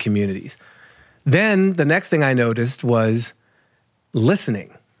different communities. Then the next thing I noticed was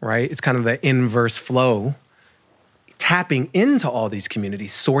listening, right? It's kind of the inverse flow, tapping into all these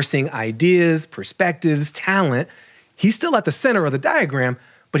communities, sourcing ideas, perspectives, talent. He's still at the center of the diagram,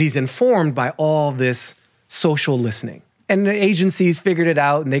 but he's informed by all this social listening. And the agencies figured it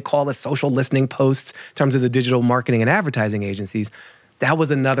out, and they call it social listening posts in terms of the digital marketing and advertising agencies. That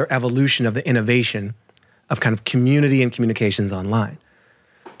was another evolution of the innovation of kind of community and communications online.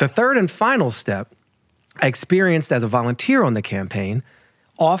 The third and final step I experienced as a volunteer on the campaign,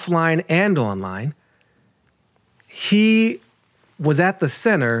 offline and online. He was at the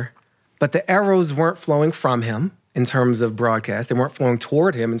center, but the arrows weren't flowing from him in terms of broadcast. They weren't flowing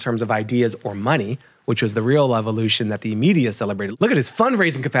toward him in terms of ideas or money, which was the real evolution that the media celebrated. Look at his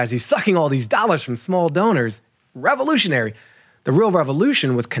fundraising capacity, sucking all these dollars from small donors. Revolutionary. The real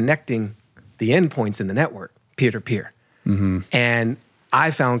revolution was connecting the endpoints in the network, peer-to-peer. And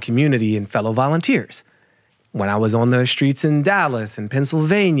I found community in fellow volunteers. When I was on the streets in Dallas and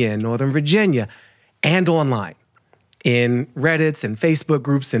Pennsylvania and Northern Virginia, and online, in Reddits and Facebook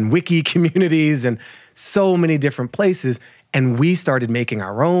groups and wiki communities and so many different places. And we started making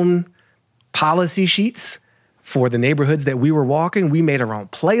our own policy sheets for the neighborhoods that we were walking. We made our own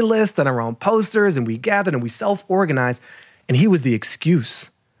playlists and our own posters, and we gathered and we self-organized. And he was the excuse,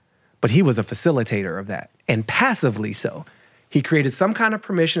 but he was a facilitator of that, and passively so. He created some kind of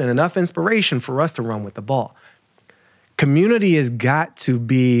permission and enough inspiration for us to run with the ball. Community has got to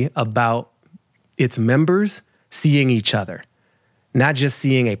be about its members seeing each other, not just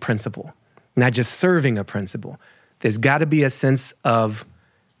seeing a principle, not just serving a principle. There's got to be a sense of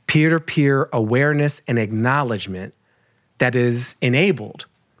peer-to-peer awareness and acknowledgement that is enabled,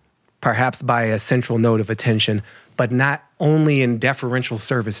 perhaps by a central node of attention, but not only in deferential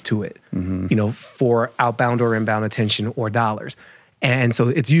service to it, for outbound or inbound attention or dollars. And so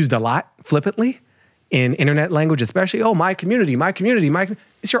it's used a lot flippantly in internet language, especially, my community.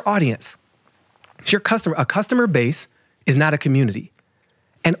 It's your audience. It's your customer. A customer base is not a community.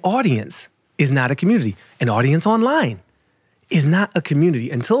 An audience is not a community. An audience online is not a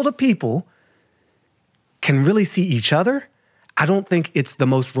community. Until the people can really see each other, I don't think it's the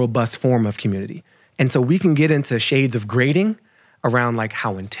most robust form of community. And so we can get into shades of grading around like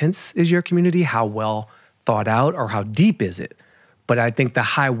how intense is your community, how well thought out, or how deep is it. But I think the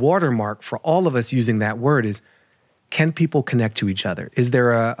high watermark for all of us using that word is, can people connect to each other? Is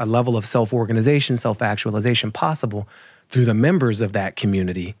there a level of self-organization, self-actualization possible through the members of that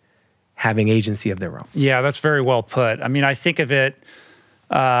community having agency of their own? Yeah, that's very well put. I mean, I think of it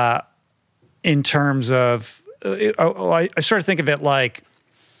in terms of I sort of think of it like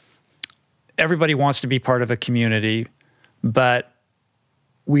everybody wants to be part of a community, but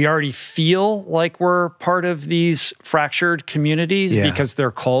we already feel like we're part of these fractured communities because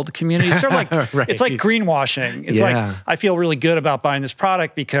they're called communities. Sort of like, right. It's like greenwashing. It's like, I feel really good about buying this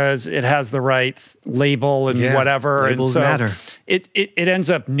product because it has the right label and whatever. Labels and so matter. It ends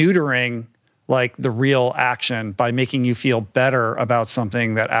up neutering like the real action by making you feel better about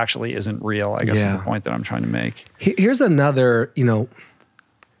something that actually isn't real, I guess is the point that I'm trying to make. Here's another,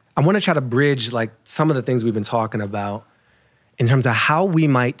 I want to try to bridge like some of the things we've been talking about in terms of how we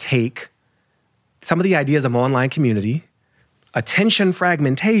might take some of the ideas of online community, attention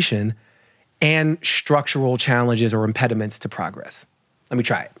fragmentation, and structural challenges or impediments to progress. Let me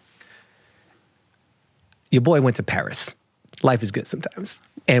try it. Your boy went to Paris. Life is good sometimes.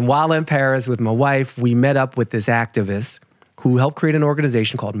 And while in Paris with my wife, we met up with this activist who helped create an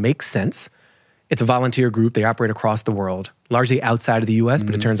organization called Make Sense. It's a volunteer group. They operate across the world, largely outside of the US,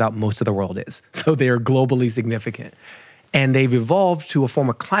 but it turns out most of the world is. So they are globally significant. And they've evolved to a form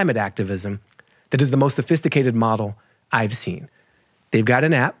of climate activism that is the most sophisticated model I've seen. They've got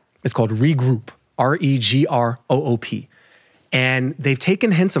an app. It's called Regroup, REGROOP. And they've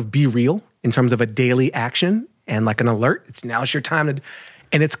taken hints of Be Real in terms of a daily action and like an alert. Now's your time to,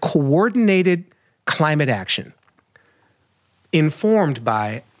 and it's coordinated climate action informed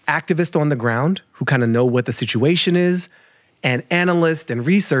by activists on the ground who kind of know what the situation is and analysts and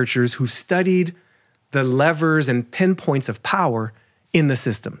researchers who've studied the levers and pinpoints of power in the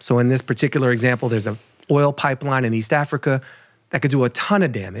system. So in this particular example, there's an oil pipeline in East Africa that could do a ton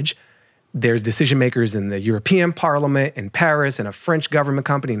of damage. There's decision makers in the European Parliament, in Paris, in a French government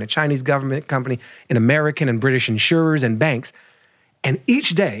company, in a Chinese government company, in American and British insurers and banks. And each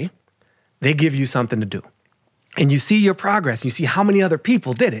day, they give you something to do. And you see your progress. You see how many other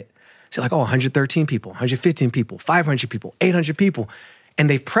people did it. So like, 113 people, 115 people, 500 people, 800 people. And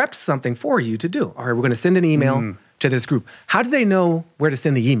they've prepped something for you to do. All right, we're going to send an email to this group. How do they know where to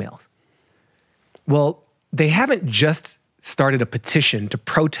send the emails? Well, they haven't just started a petition to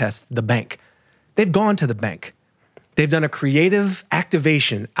protest the bank. They've gone to the bank. They've done a creative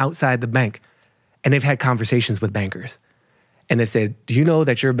activation outside the bank, and they've had conversations with bankers. And they said, do you know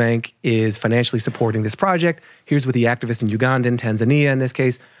that your bank is financially supporting this project? Here's what the activists in Uganda and Tanzania, in this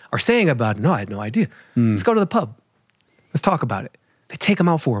case, are saying about it. No, I had no idea. Let's go to the pub. Let's talk about it. They take them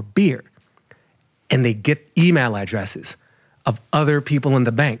out for a beer, and they get email addresses of other people in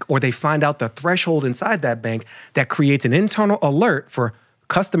the bank, or they find out the threshold inside that bank that creates an internal alert for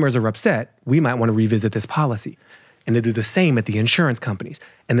customers are upset. We might want to revisit this policy. And they do the same at the insurance companies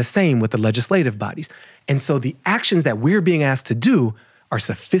and the same with the legislative bodies. And so the actions that we're being asked to do are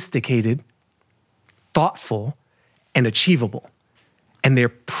sophisticated, thoughtful, and achievable. And they're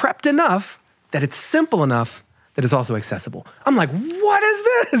prepped enough that it's simple enough that it's also accessible. I'm like, what is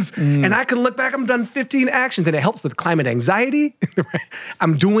this? And I can look back, I've done 15 actions, and it helps with climate anxiety.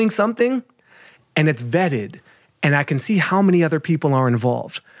 I'm doing something, and it's vetted, and I can see how many other people are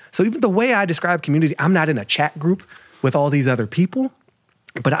involved. So even the way I describe community, I'm not in a chat group with all these other people,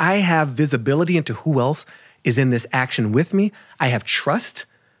 but I have visibility into who else is in this action with me. I have trust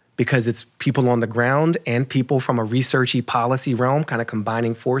because it's people on the ground and people from a researchy policy realm kind of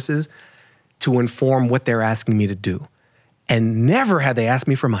combining forces to inform what they're asking me to do. And never had they asked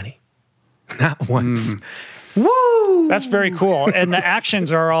me for money. Not once. Woo! That's very cool. And the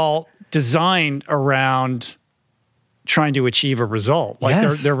actions are all designed around trying to achieve a result.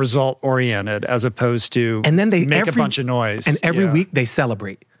 Like they're result oriented as opposed to and then they make a bunch of noise. And every week they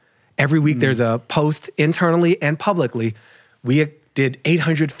celebrate. Every week there's a post internally and publicly. We did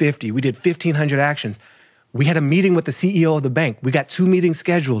 850. We did 1,500 actions. We had a meeting with the CEO of the bank. We got 2 meetings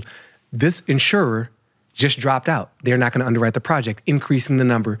scheduled. This insurer just dropped out. They're not going to underwrite the project, increasing the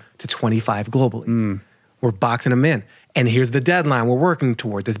number to 25 globally. We're boxing them in. And here's the deadline we're working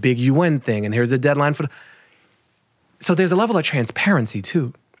toward, this big UN thing. And here's the deadline for... So there's a level of transparency,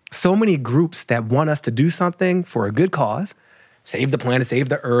 too. So many groups that want us to do something for a good cause, save the planet, save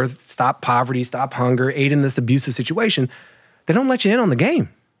the earth, stop poverty, stop hunger, aid in this abusive situation, they don't let you in on the game.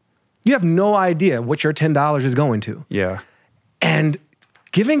 You have no idea what your $10 is going to. Yeah. And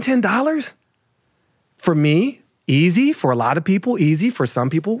giving $10, for me, easy. For a lot of people, easy. For some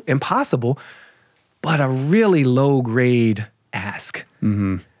people, impossible. But a really low-grade ask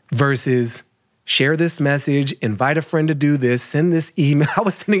versus share this message, invite a friend to do this, send this email. I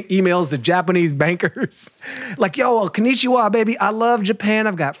was sending emails to Japanese bankers. Like, yo, konnichiwa, baby. I love Japan.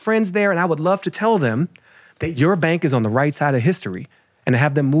 I've got friends there, and I would love to tell them that your bank is on the right side of history and to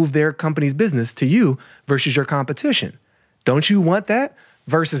have them move their company's business to you versus your competition. Don't you want that?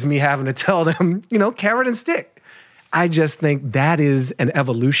 versus me having to tell them, carrot and stick. I just think that is an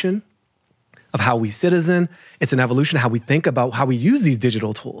evolution of how we citizen. It's an evolution of how we think about how we use these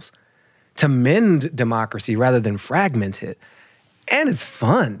digital tools to mend democracy rather than fragment it. And it's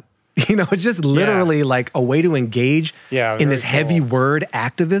fun. It's just literally like a way to engage in this heavy word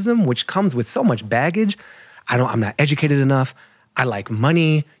activism, which comes with so much baggage. I'm not educated enough. I like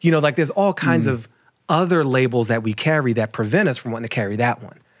money. Like there's all kinds of other labels that we carry that prevent us from wanting to carry that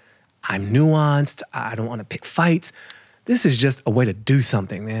one. I'm nuanced. I don't want to pick fights. This is just a way to do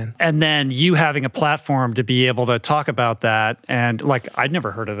something, man. And then you having a platform to be able to talk about that. And like, I'd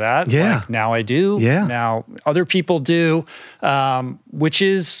never heard of that. Yeah. Like, now I do. Yeah. Now other people do, which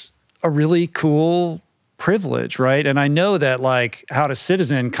is a really cool privilege, right? And I know that like How to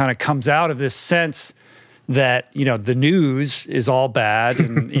Citizen kind of comes out of this sense that, the news is all bad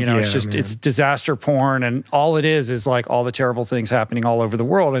and, it's disaster porn and all it is like all the terrible things happening all over the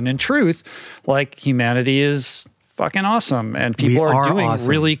world. And in truth, like humanity is fucking awesome and people are doing awesome,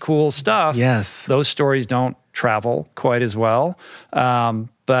 really cool stuff. Yes. Those stories don't travel quite as well.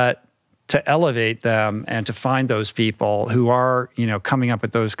 But to elevate them and to find those people who are, coming up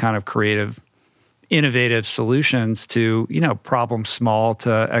with those kind of creative, innovative solutions to, problem small to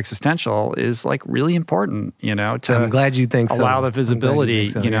existential is like really important, to I'm glad you think allow so. the visibility,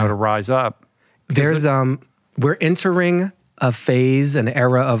 to rise up. There's, we're entering a phase, an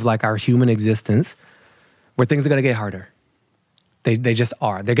era of like our human existence where things are going to get harder. They just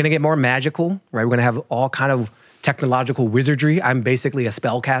are. They're going to get more magical, right? We're going to have all kind of technological wizardry. I'm basically a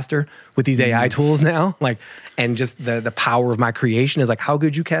spellcaster with these AI tools now. And just the power of my creation is like, how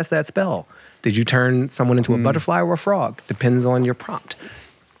could you cast that spell? Did you turn someone into a butterfly or a frog? Depends on your prompt.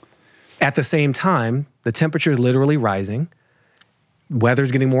 At the same time, the temperature is literally rising.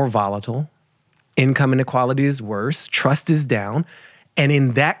 Weather's getting more volatile. Income inequality is worse. Trust is down. And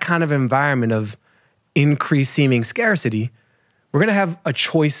in that kind of environment of increased seeming scarcity, we're going to have a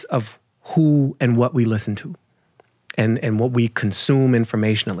choice of who and what we listen to and what we consume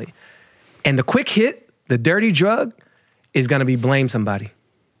informationally. And the quick hit, the dirty drug, is going to be blame somebody.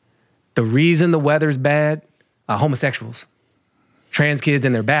 The reason the weather's bad, homosexuals, trans kids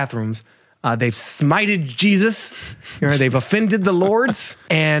in their bathrooms, they've smited Jesus, they've offended the Lords.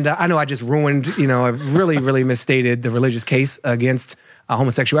 And I know I just ruined, I really, really misstated the religious case against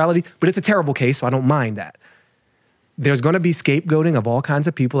homosexuality, but it's a terrible case, so I don't mind that. There's going to be scapegoating of all kinds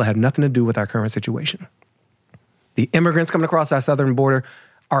of people that have nothing to do with our current situation. The immigrants coming across our southern border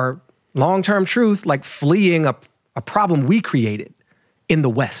are long-term truth, like fleeing a problem we created in the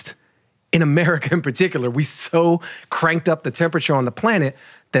West. In America in particular, we so cranked up the temperature on the planet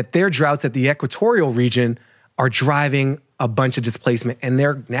that their droughts at the equatorial region are driving a bunch of displacement, and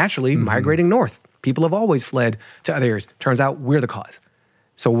they're naturally migrating north. People have always fled to other areas. Turns out we're the cause.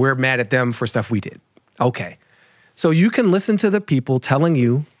 So we're mad at them for stuff we did. Okay. So you can listen to the people telling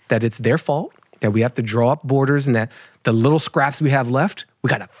you that it's their fault, that we have to draw up borders and that the little scraps we have left, we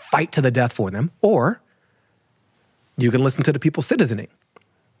got to fight to the death for them. Or you can listen to the people citizening.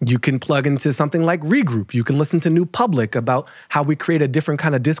 You can plug into something like Regroup. You can listen to New Public about how we create a different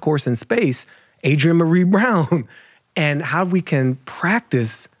kind of discourse in space, Adrienne Marie Brown, and how we can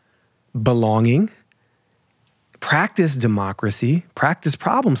practice belonging, practice democracy, practice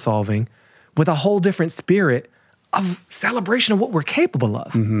problem solving with a whole different spirit of celebration of what we're capable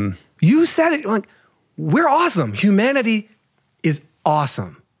of. You said it, like, we're awesome. Humanity is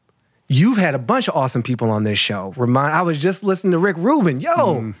awesome. You've had a bunch of awesome people on this show. I was just listening to Rick Rubin.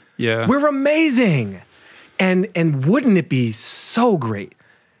 We're amazing. And wouldn't it be so great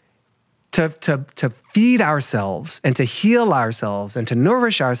to feed ourselves and to heal ourselves and to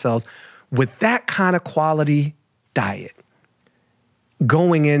nourish ourselves with that kind of quality diet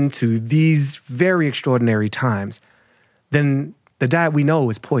going into these very extraordinary times? Then the diet we know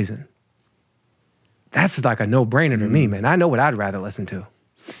is poison. That's like a no-brainer to me, man. I know what I'd rather listen to.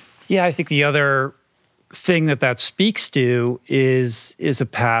 Yeah, I think the other thing that speaks to is a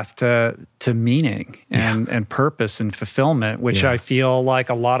path to meaning and purpose and fulfillment, which I feel like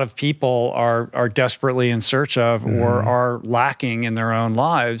a lot of people are desperately in search of or are lacking in their own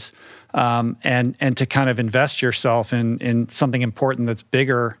lives. And to kind of invest yourself in something important that's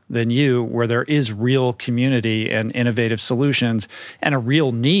bigger than you, where there is real community and innovative solutions and a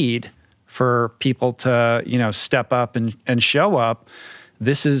real need for people to, step up and show up.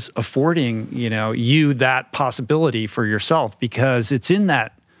 This is affording, you that possibility for yourself, because it's in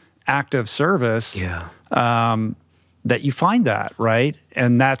that act of service that you find that, right?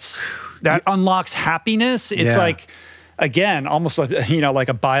 And that unlocks happiness. It's like again, almost like, like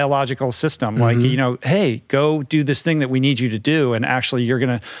a biological system, like, hey, go do this thing that we need you to do. And actually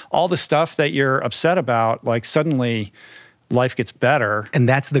all the stuff that you're upset about, like suddenly life gets better. And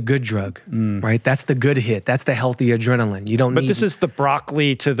that's the good drug, right? That's the good hit. That's the healthy adrenaline. You don't But need... this is the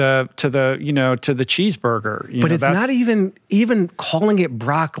broccoli to the cheeseburger. But it's not even calling it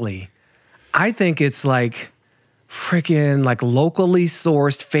broccoli. I think it's like freaking like locally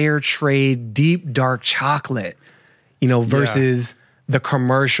sourced, fair trade, deep dark chocolate, versus the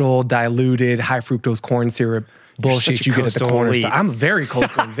commercial diluted high fructose corn syrup bullshit you get at the corner store. I'm very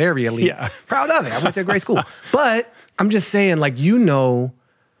coastal and very elite. Yeah. Proud of it. I went to a great school. But I'm just saying, like,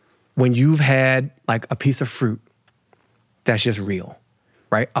 when you've had like a piece of fruit that's just real,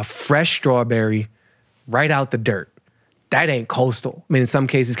 right? A fresh strawberry right out the dirt. That ain't coastal. I mean, in some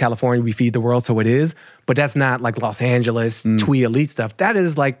cases, California, we feed the world, so it is. But that's not like Los Angeles, twee elite stuff. That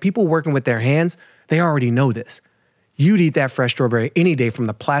is like people working with their hands. They already know this. You'd eat that fresh strawberry any day from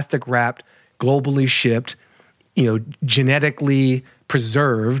the plastic wrapped, globally shipped, genetically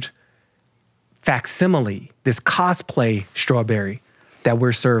preserved facsimile, this cosplay strawberry that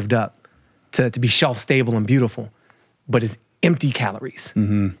we're served up to be shelf stable and beautiful, but it's empty calories,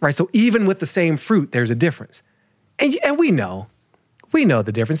 right? So even with the same fruit, there's a difference. And we know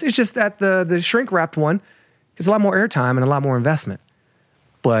the difference. It's just that the shrink wrapped one gets a lot more airtime and a lot more investment.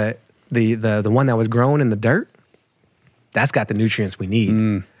 But the one that was grown in the dirt, that's got the nutrients we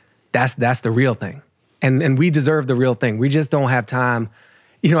need. That's the real thing. And we deserve the real thing. We just don't have time.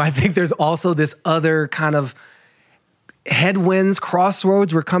 I think there's also this other kind of headwinds,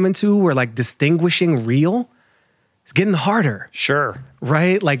 crossroads we're coming to where like distinguishing real is getting harder. Sure.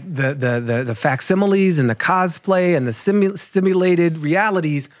 Right? Like the facsimiles and the cosplay and the simulated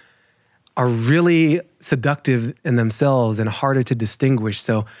realities are really seductive in themselves and harder to distinguish.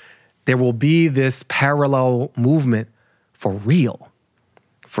 So there will be this parallel movement for real,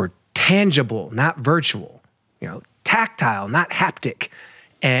 for tangible, not virtual, tactile, not haptic,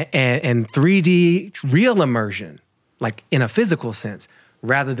 and 3D real immersion, like in a physical sense,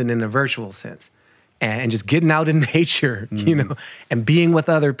 rather than in a virtual sense. And just getting out in nature, and being with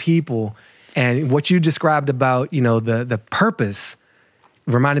other people. And what you described about, the purpose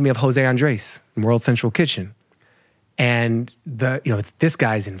reminded me of Jose Andres in World Central Kitchen. And this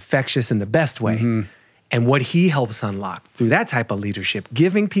guy's infectious in the best way. And what he helps unlock through that type of leadership,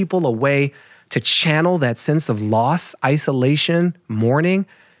 giving people a way to channel that sense of loss, isolation, mourning,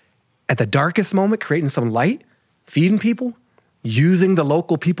 at the darkest moment, creating some light, feeding people, using the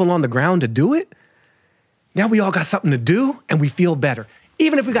local people on the ground to do it. Now we all got something to do and we feel better.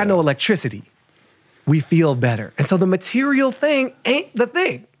 Even if we got no electricity, we feel better. And so the material thing ain't the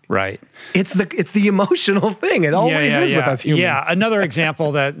thing. Right. It's the emotional thing. It always is with us humans. Yeah. Another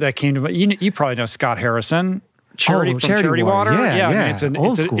example that came to mind, you probably know Scott Harrison, Charity Water. Yeah. I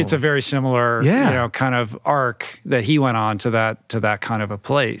mean, it's a very similar, kind of arc that he went on to that kind of a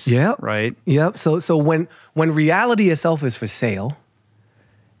place. Yep. Right. Yep. So when reality itself is for sale,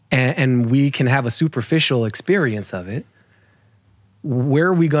 and we can have a superficial experience of it, where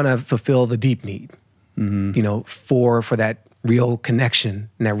are we going to fulfill the deep need? For that real connection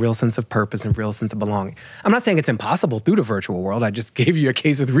and that real sense of purpose and real sense of belonging. I'm not saying it's impossible through the virtual world. I just gave you a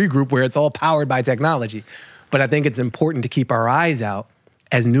case with Regroup where it's all powered by technology. But I think it's important to keep our eyes out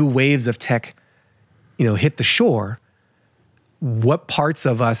as new waves of tech, hit the shore. What parts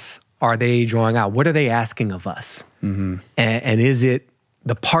of us are they drawing out? What are they asking of us? And is it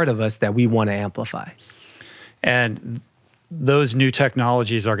the part of us that we want to amplify? And those new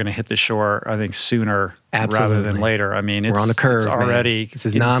technologies are going to hit the shore, I think, sooner rather than later. I mean, we're on the curve. It's already This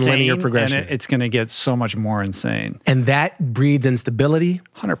is nonlinear progression. And it's going to get so much more insane. And that breeds instability.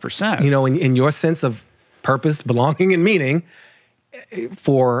 100%. In your sense of purpose, belonging, and meaning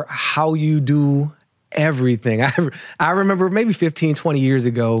for how you do everything. I remember maybe 15, 20 years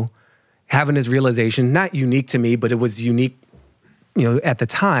ago having this realization, not unique to me, but it was unique, at the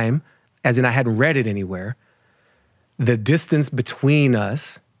time, as in I hadn't read it anywhere. The distance between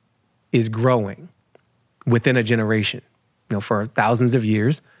us is growing within a generation. For thousands of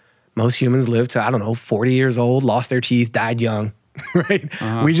years, most humans lived to, 40 years old, lost their teeth, died young, right?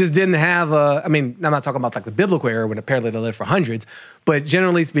 We just didn't have I'm not talking about like the biblical era when apparently they lived for hundreds, but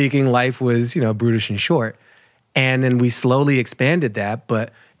generally speaking, life was, brutish and short. And then we slowly expanded that,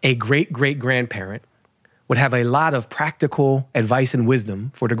 but a great-great-grandparent would have a lot of practical advice and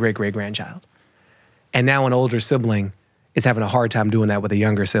wisdom for the great-great-grandchild. And now an older sibling is having a hard time doing that with a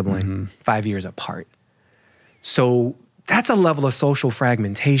younger sibling, 5 years apart. So that's a level of social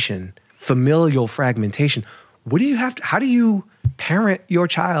fragmentation, familial fragmentation. How do you parent your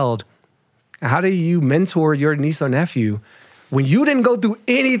child How do you mentor your niece or nephew when you didn't go through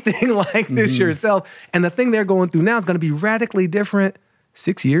anything like this yourself? And the thing they're going through now is going to be radically different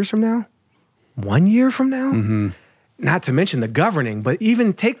 6 years from now, 1 year from now. Not to mention the governing, but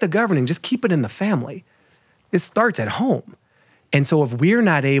even take the governing, just keep it in the family. It starts at home. And so if we're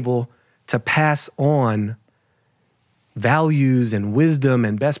not able to pass on values and wisdom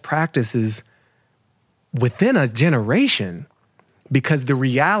and best practices within a generation, because the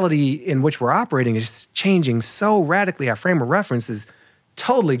reality in which we're operating is changing so radically, our frame of reference is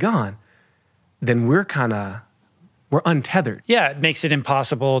totally gone, then we're untethered. Yeah, it makes it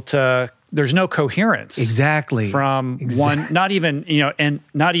impossible there's no coherence. Exactly. From one, not even, and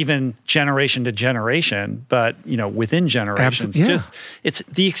not even generation to generation, but, within generations. Yeah. It's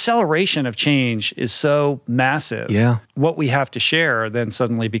the acceleration of change is so massive. Yeah. What we have to share then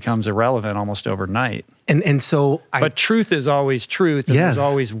suddenly becomes irrelevant almost overnight. And so but truth is always truth, and Yes. there's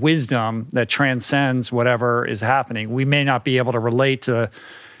always wisdom that transcends whatever is happening. We may not be able to relate to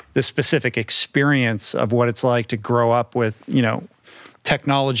the specific experience of what it's like to grow up with,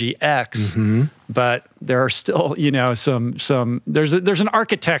 technology X, but there are still, there's an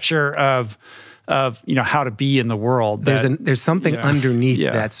architecture of how to be in the world. There's something underneath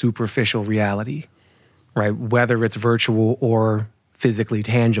that superficial reality, right? Whether it's virtual or physically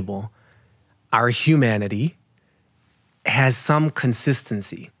tangible, our humanity has some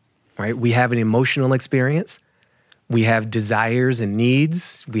consistency, right? We have an emotional experience. We have desires and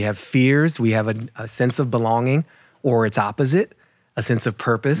needs. We have fears. We have a sense of belonging or its opposite, a sense of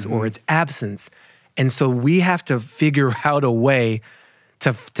purpose or its absence. And so we have to figure out a way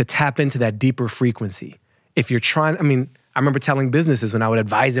to tap into that deeper frequency. If you're trying, I remember telling businesses when I would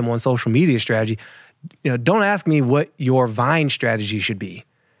advise them on social media strategy, don't ask me what your Vine strategy should be.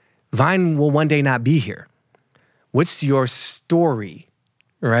 Vine will one day not be here. What's your story,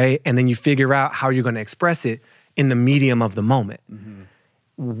 right? And then you figure out how you're going to express it in the medium of the moment.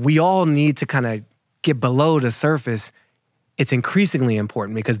 We all need to kind of get below the surface. It's increasingly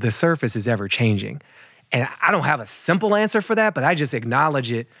important because the surface is ever changing. And I don't have a simple answer for that, but I just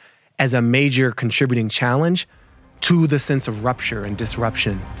acknowledge it as a major contributing challenge to the sense of rupture and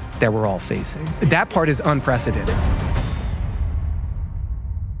disruption that we're all facing. That part is unprecedented.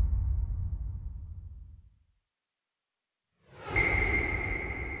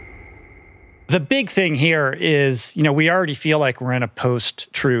 The big thing here is, we already feel like we're in a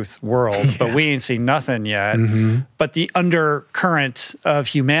post-truth world, but we ain't seen nothing yet. But the undercurrent of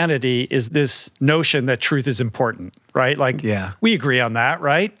humanity is this notion that truth is important, right? We agree on that,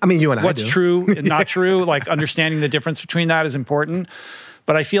 right? You and I What's do. true and not true, understanding the difference between that is important.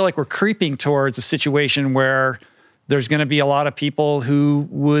 But I feel like we're creeping towards a situation where there's going to be a lot of people who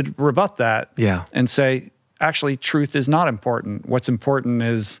would rebut that and say, actually, truth is not important. What's important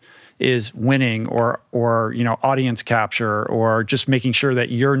is winning or audience capture or just making sure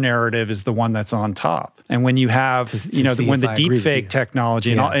that your narrative is the one that's on top. And when you have, when the deep fake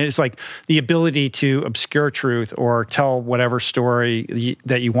technology and all, it's like the ability to obscure truth or tell whatever story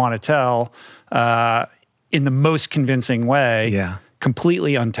that you want to tell in the most convincing way,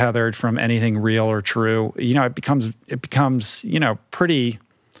 completely untethered from anything real or true, it becomes pretty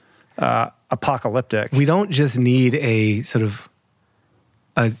apocalyptic. We don't just need a sort of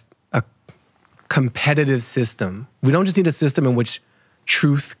a competitive system. We don't just need a system in which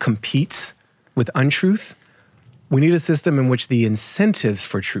truth competes with untruth. We need a system in which the incentives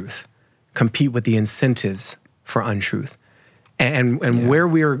for truth compete with the incentives for untruth. And where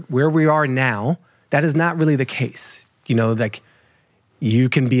we are now, that is not really the case. You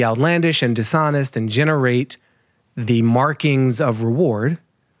can be outlandish and dishonest and generate the markings of reward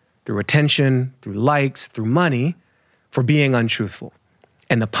through attention, through likes, through money for being untruthful.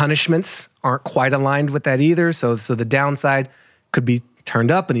 And the punishments aren't quite aligned with that either. So the downside could be turned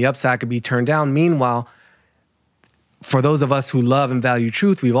up and the upside could be turned down. Meanwhile, for those of us who love and value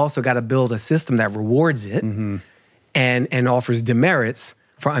truth, we've also got to build a system that rewards it and offers demerits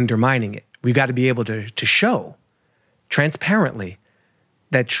for undermining it. We've got to be able to show transparently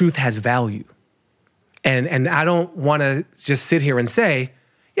that truth has value. And I don't want to just sit here and say,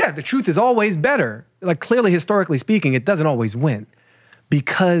 the truth is always better. Clearly, historically speaking, it doesn't always win.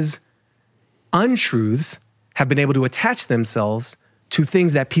 Because untruths have been able to attach themselves to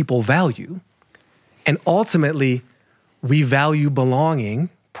things that people value. And ultimately, we value belonging,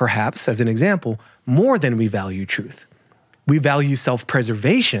 perhaps, as an example, more than we value truth. We value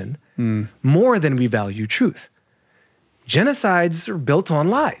self-preservation more than we value truth. Genocides are built on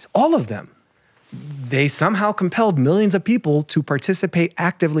lies, all of them. They somehow compelled millions of people to participate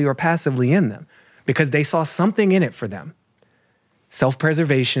actively or passively in them because they saw something in it for them.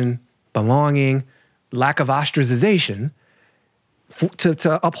 Self-preservation, belonging, lack of ostracization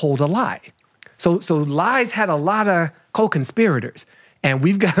to uphold a lie. So lies had a lot of co-conspirators, and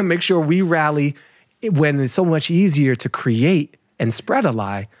we've got to make sure we rally when it's so much easier to create and spread a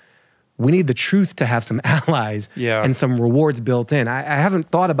lie. We need the truth to have some allies and some rewards built in. I haven't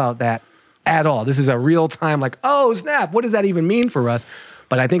thought about that at all. This is a real time like, oh, snap, what does that even mean for us?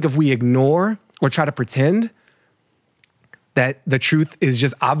 But I think if we ignore or try to pretend that the truth is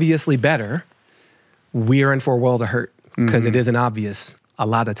just obviously better, we are in for a world of hurt because it isn't obvious a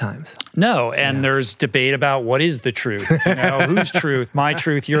lot of times. No, and there's debate about what is the truth. Whose truth? My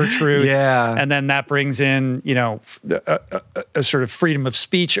truth, your truth. Yeah. And then that brings in, a sort of freedom of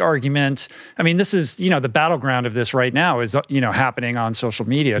speech argument. I mean, this is, the battleground of this right now is, happening on social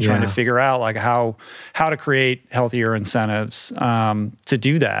media, trying to figure out like how to create healthier incentives to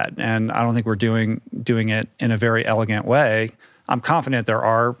do that. And I don't think we're doing it in a very elegant way. I'm confident there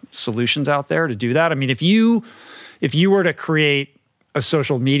are solutions out there to do that. I mean, if you were to create a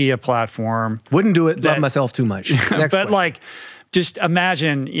social media platform. Wouldn't do it, love myself too much. But just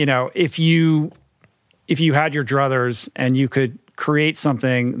imagine, if you had your druthers and you could create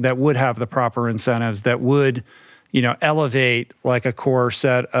something that would have the proper incentives, that would, elevate like a core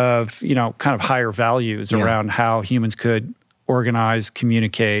set of, kind of higher values around how humans could organize,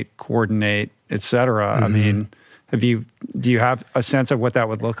 communicate, coordinate, et cetera. I mean, do you have a sense of what that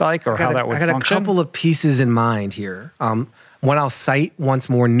would look like or how that would function? I got a couple of pieces in mind here. One I'll cite once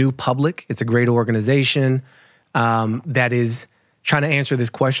more, New Public. It's a great organization that is trying to answer this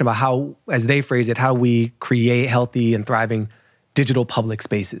question about how, as they phrase it, how we create healthy and thriving digital public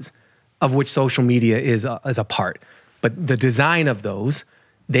spaces, of which social media is a part. But the design of those,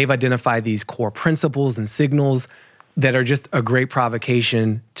 they've identified these core principles and signals that are just a great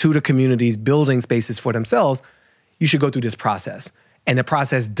provocation to the communities building spaces for themselves. You should go through this process. And the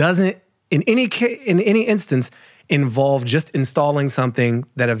process doesn't, in any instance, involve just installing something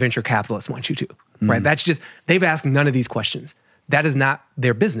that a venture capitalist wants you to, right? That's just, they've asked none of these questions. That is not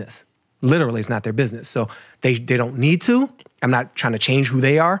their business. Literally, it's not their business. So they don't need to. I'm not trying to change who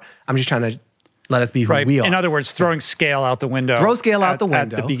they are. I'm just trying to let us be who we are. In other words, throwing scale out the window. Throw scale out the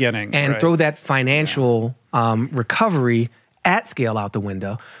window. At the beginning. And throw that financial recovery at scale out the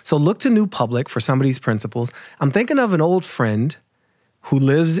window. So look to New Public for some of these principles. I'm thinking of an old friend who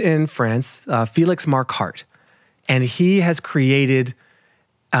lives in France, Felix Marquardt. And he has created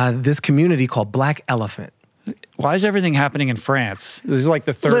this community called Black Elephant. Why is everything happening in France? This is like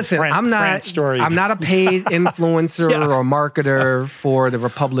the third France story. I'm not a paid influencer or marketer for the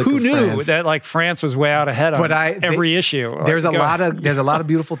Republic of France. Who knew that France was way out ahead on every issue? There's a lot of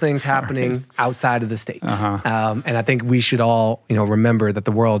beautiful things happening outside of the States. And I think we should all remember that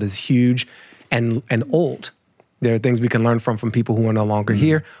the world is huge and old. There are things we can learn from people who are no longer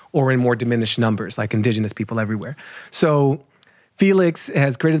here or in more diminished numbers, like indigenous people everywhere. So Felix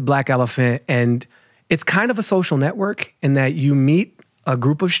has created Black Elephant, and it's kind of a social network in that you meet a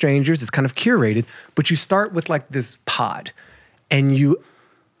group of strangers. It's kind of curated, but you start with like this pod, and you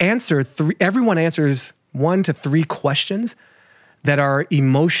answer everyone answers 1 to 3 questions that are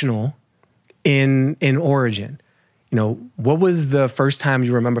emotional in origin. What was the first time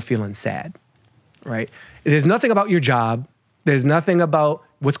you remember feeling sad, right? There's nothing about your job. There's nothing about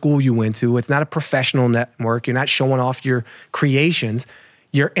what school you went to. It's not a professional network. You're not showing off your creations.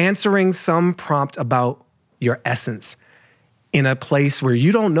 You're answering some prompt about your essence in a place where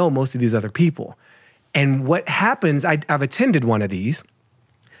you don't know most of these other people. And what happens, I've attended one of these,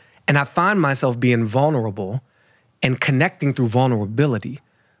 and I find myself being vulnerable and connecting through vulnerability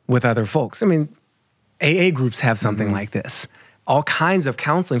with other folks. I mean, AA groups have something like this. All kinds of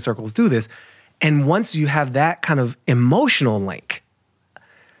counseling circles do this. And once you have that kind of emotional link,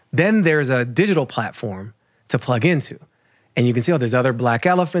 then there's a digital platform to plug into. And you can see, there's other Black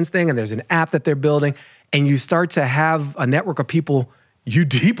Elephants thing, and there's an app that they're building. And you start to have a network of people you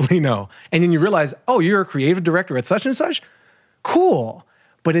deeply know. And then you realize, you're a creative director at such and such? Cool.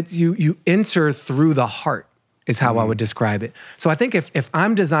 But it's you enter through the heart is how I would describe it. So I think if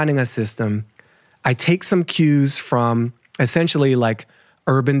I'm designing a system, I take some cues from essentially like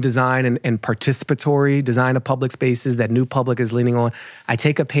urban design and participatory design of public spaces that New Public is leaning on. I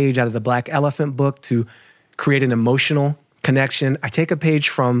take a page out of the Black Elephant book to create an emotional connection. I take a page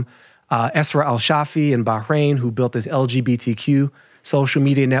from Esra Al-Shafi in Bahrain, who built this LGBTQ social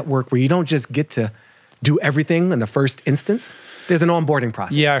media network where you don't just get to do everything in the first instance. There's an onboarding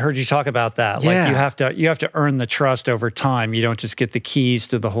process. Yeah, I heard you talk about that. Yeah. Like you have to earn the trust over time. You don't just get the keys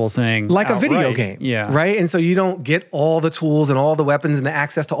to the whole thing. Like a video game. Yeah. Right? And so you don't get all the tools and all the weapons and the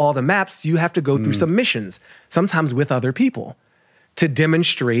access to all the maps. You have to go through some missions, sometimes with other people, to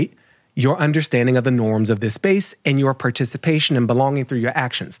demonstrate your understanding of the norms of this space and your participation and belonging through your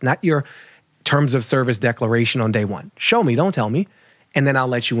actions, not your terms of service declaration on day one. Show me, don't tell me, and then I'll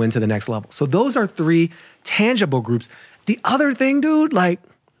let you into the next level. So those are 3 tangible groups. The other thing, dude, like,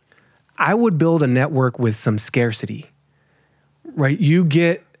 I would build a network with some scarcity, right? You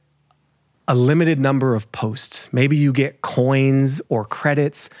get a limited number of posts. Maybe you get coins or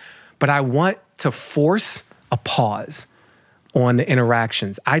credits, but I want to force a pause on the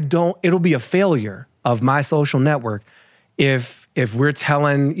interactions. It'll be a failure of my social network if we're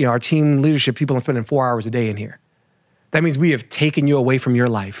telling, our team leadership people I'm spending 4 hours a day in here. That means we have taken you away from your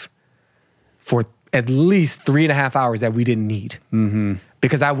life for at least 3.5 hours that we didn't need. Mm-hmm.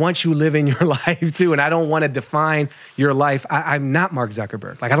 Because I want you living your life too, and I don't want to define your life. I'm not Mark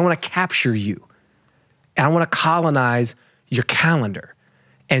Zuckerberg. Like, I don't want to capture you. And I want to colonize your calendar.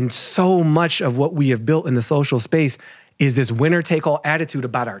 And so much of what we have built in the social space is this winner-take-all attitude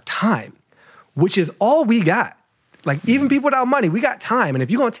about our time, which is all we got. Like, even people without money, we got time. And if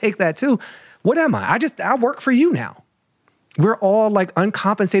you're going to take that too, what am I? I work for you now. We're all like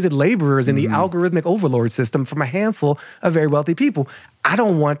uncompensated laborers in the algorithmic overlord system from a handful of very wealthy people. I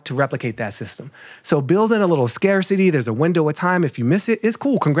don't want to replicate that system. So build in a little scarcity. There's a window of time. If you miss it, it's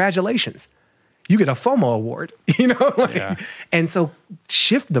cool. Congratulations. You get a FOMO award, And so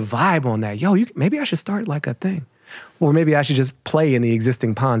shift the vibe on that. Maybe I should start like a thing. Or maybe I should just play in the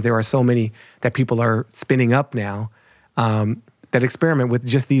existing ponds. There are so many that people are spinning up now that experiment with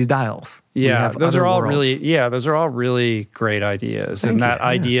just these dials. Yeah, those are all really great ideas. And that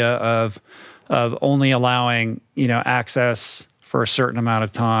idea of only allowing, access for a certain amount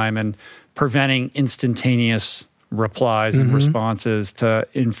of time and preventing instantaneous replies and responses to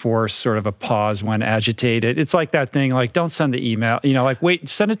enforce sort of a pause when agitated. It's like that thing, like, don't send the email, wait,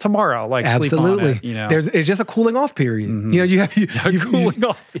 send it tomorrow, like, absolutely. Sleep on it, It's just a cooling off period. You cooling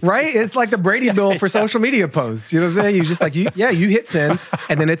off period. Right? It's like the Brady Bill for social media posts. You know what I'm saying? You just you hit send,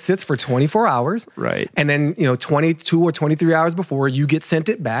 and then it sits for 24 hours. Right. And then, 22 or 23 hours before, you get sent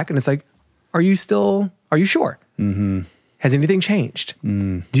it back, and it's like, are you sure? Mm-hmm. Has anything changed?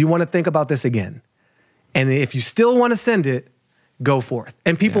 Do you want to think about this again? And if you still want to send it, go forth.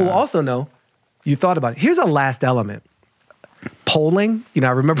 And people will also know you thought about it. Here's a last element. Polling. I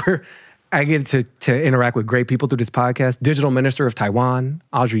remember I get to interact with great people through this podcast. Digital Minister of Taiwan,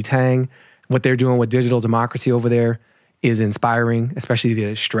 Audrey Tang. What they're doing with digital democracy over there is inspiring, especially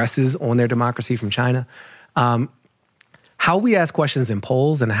the stresses on their democracy from China. How we ask questions in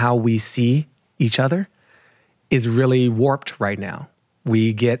polls and how we see each other is really warped right now.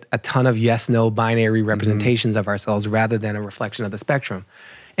 We get a ton of yes-no binary representations of ourselves rather than a reflection of the spectrum.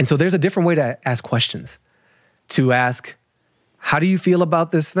 And so there's a different way to ask questions. To ask, how do you feel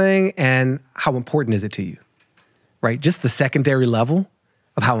about this thing and how important is it to you? Right? Just the secondary level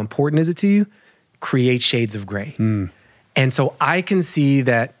of how important is it to you creates shades of gray. And so I can see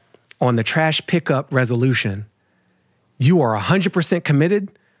that on the trash pickup resolution, you are 100% committed.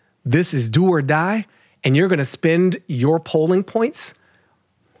 This is do or die. And you're going to spend your polling points.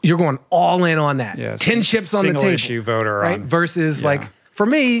 You're going all in on that. Yeah, 10 chips on the table. Single issue voter, right? Versus for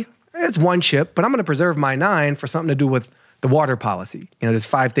me, it's 1 chip, but I'm going to preserve my 9 for something to do with the water policy. There's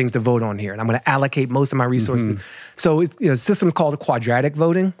 5 things to vote on here, and I'm going to allocate most of my resources. So system's called quadratic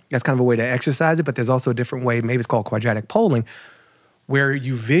voting. That's kind of a way to exercise it, but there's also a different way, maybe it's called quadratic polling, where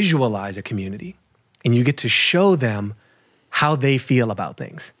you visualize a community and you get to show them how they feel about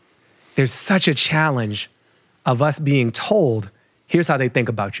things. There's such a challenge of us being told, here's how they think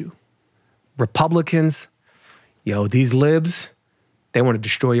about you. Republicans, these libs, they want to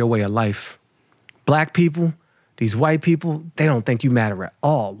destroy your way of life. Black people, these white people, they don't think you matter at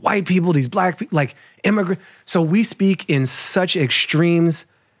all. White people, these black people, like immigrant. So we speak in such extremes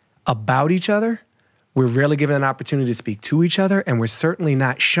about each other. We're rarely given an opportunity to speak to each other, and we're certainly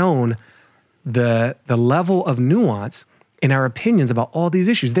not shown the level of nuance in our opinions about all these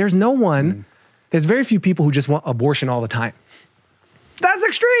issues. There's very few people who just want abortion all the time. That's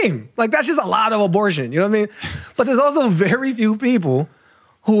extreme. Like, that's just a lot of abortion. You know what I mean? But there's also very few people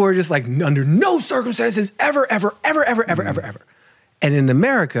who are just like, under no circumstances, ever. And in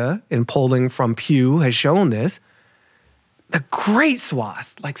America, in polling from Pew has shown this, the great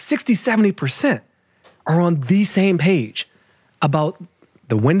swath, like 60, 70%, are on the same page about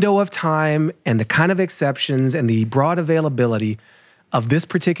the window of time and the kind of exceptions and the broad availability of this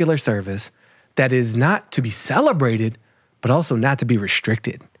particular service that is not to be celebrated, but also not to be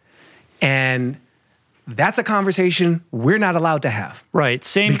restricted. And That's a conversation we're not allowed to have. Right.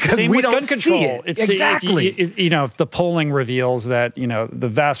 Same we with don't gun see control. it. Exactly. If the polling reveals that, the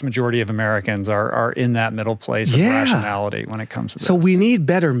vast majority of Americans are in that middle place of rationality when it comes to this. So we need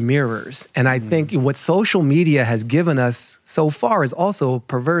better mirrors. And I think what social media has given us so far is also a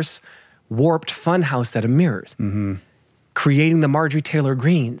perverse, warped funhouse set of mirrors. Creating the Marjorie Taylor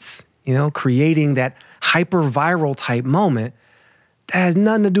Greens, creating that hyper-viral type moment that has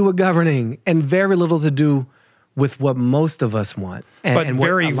nothing to do with governing and very little to do with what most of us want. But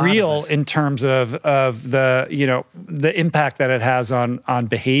very real in terms of the the impact that it has on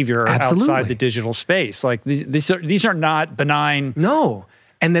behavior outside the digital space. Like these are not benign. No.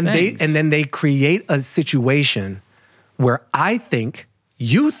 And then they create a situation where I think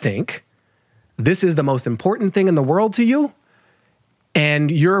you think this is the most important thing in the world to you,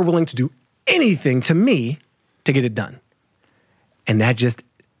 and you're willing to do anything to me to get it done. And that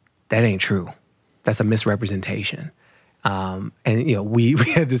ain't true. That's a misrepresentation. We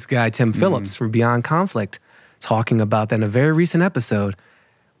had this guy, Tim Phillips from Beyond Conflict, talking about that in a very recent episode.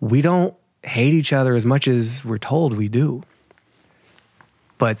 We don't hate each other as much as we're told we do.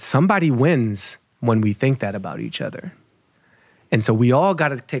 But somebody wins when we think that about each other. And so we all got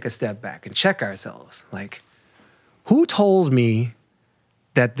to take a step back and check ourselves. Like, who told me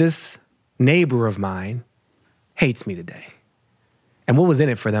that this neighbor of mine hates me today? And what was in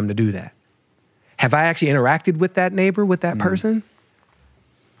it for them to do that? Have I actually interacted with that neighbor, with that person?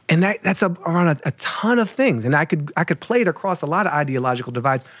 And that's around a ton of things. And I could play it across a lot of ideological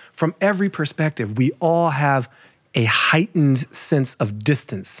divides from every perspective. We all have a heightened sense of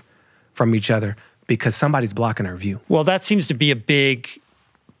distance from each other because somebody's blocking our view. Well, that seems to be a big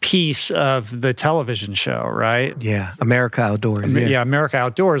piece of the television show, right? Yeah, America Outdoors. Yeah, America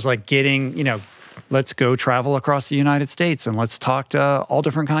Outdoors, like getting, let's go travel across the United States and let's talk to all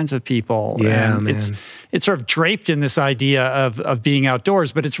different kinds of people. Yeah, and man. It's sort of draped in this idea of being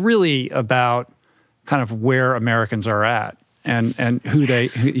outdoors, but it's really about kind of where Americans are at and who they,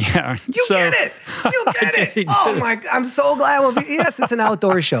 yeah. You get it. You get it. Oh my, I'm so glad. Yes, it's an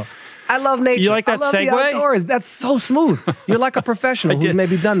outdoor show. I love nature. You like that I love segue? The outdoors. That's so smooth. You're like a professional who's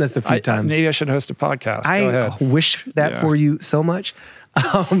maybe done this a few times. Maybe I should host a podcast. Go ahead. Wish that for you so much.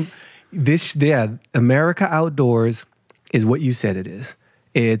 America Outdoors is what you said it is.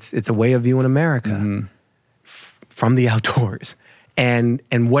 It's a way of viewing America from the outdoors. And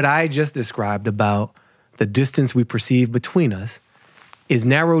what I just described about the distance we perceive between us is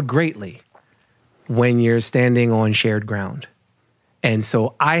narrowed greatly when you're standing on shared ground. And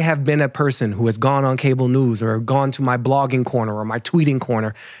so I have been a person who has gone on cable news or gone to my blogging corner or my tweeting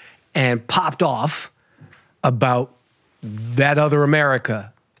corner and popped off about that other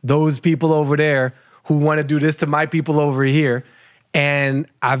America, those people over there who want to do this to my people over here. And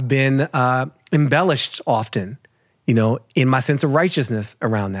I've been embellished often, in my sense of righteousness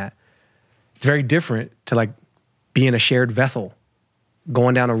around that. It's very different to like be in a shared vessel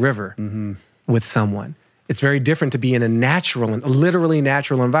going down a river with someone. It's very different to be in a literally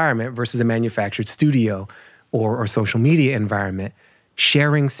natural environment versus a manufactured studio or social media environment,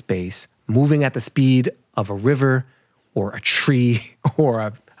 sharing space, moving at the speed of a river or a tree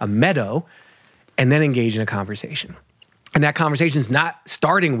or a meadow, and then engage in a conversation. And that conversation is not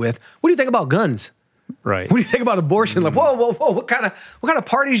starting with, what do you think about guns? Right. What do you think about abortion? Like, whoa, what kind of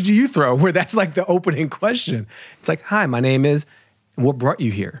parties do you throw? Where that's like the opening question. It's like, hi, my name is, what brought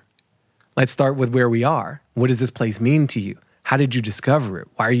you here? Let's start with where we are. What does this place mean to you? How did you discover it?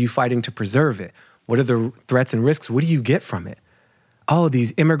 Why are you fighting to preserve it? What are the threats and risks? What do you get from it? Oh,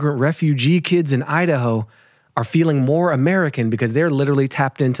 these immigrant refugee kids in Idaho are feeling more American because they're literally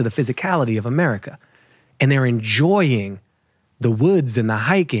tapped into the physicality of America. And they're enjoying the woods and the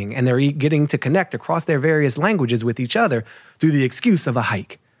hiking, and they're getting to connect across their various languages with each other through the excuse of a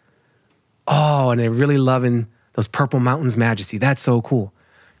hike. Oh, and they're really loving those Purple Mountains majesty. That's so cool.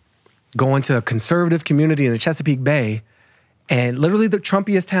 Going to a conservative community in the Chesapeake Bay, and literally the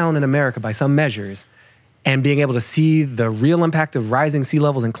Trumpiest town in America by some measures, and being able to see the real impact of rising sea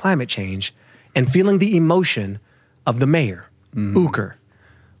levels and climate change, and feeling the emotion of the mayor, Uker,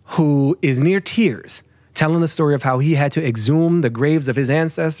 who is near tears, telling the story of how he had to exhume the graves of his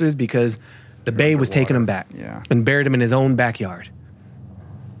ancestors because the bay was taking him back and buried him in his own backyard.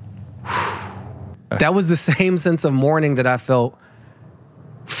 That was the same sense of mourning that I felt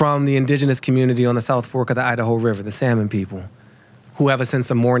from the indigenous community on the South Fork of the Idaho River, the salmon people, who have a sense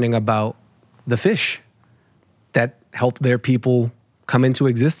of mourning about the fish that helped their people come into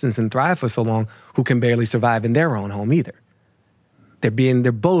existence and thrive for so long, who can barely survive in their own home either.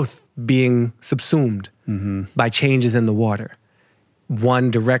 They're both being subsumed by changes in the water.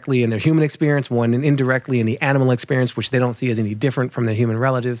 one directly in their human experience, one indirectly in the animal experience, which they don't see as any different from their human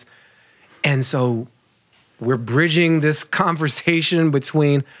relatives. And so we're bridging this conversation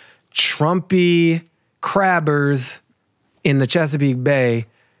between Trumpy crabbers in the Chesapeake Bay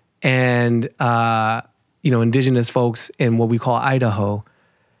and, indigenous folks in what we call Idaho.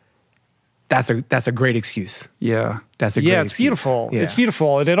 That's a great excuse. Yeah. That's a great excuse. It's beautiful. Yeah. It's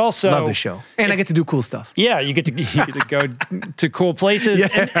beautiful. And it also... Love the show. And I get to do cool stuff. Yeah, you get to go to cool places.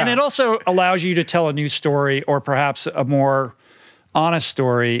 Yeah. And it also allows you to tell a new story, or perhaps a more honest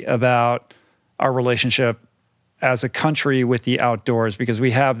story about our relationship as a country with the outdoors, because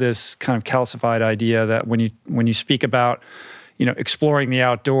we have this kind of calcified idea that when you speak about exploring the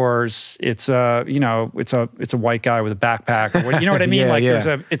outdoors, it's a white guy with a backpack, or you know what I mean?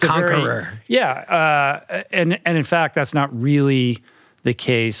 It's conqueror. And in fact, that's not really the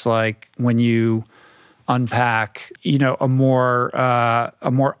case. Like when you unpack, a more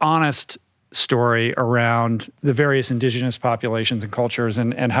honest story around the various indigenous populations and cultures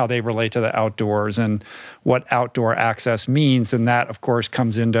and how they relate to the outdoors and what outdoor access means, and that of course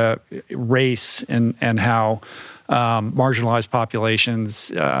comes into race and how marginalized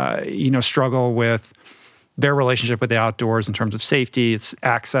populations, struggle with their relationship with the outdoors in terms of safety, it's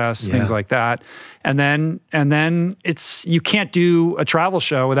access, things like that. And then it's, you can't do a travel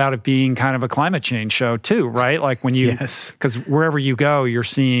show without it being kind of a climate change show too, right? Like when you, because wherever you go, you're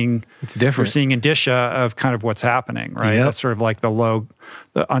seeing, it's different. You're seeing indicia of kind of what's happening, right? Yep. That's sort of like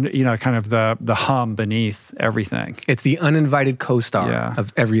the hum beneath everything. It's the uninvited co-star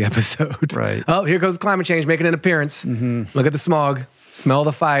of every episode. Right. Oh, here goes climate change making an appearance. Mm-hmm. Look at the smog, smell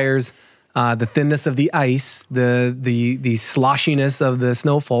the fires, the thinness of the ice, the sloshiness of the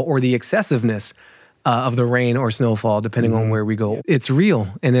snowfall, or the excessiveness of the rain or snowfall, depending on where we go. It's real.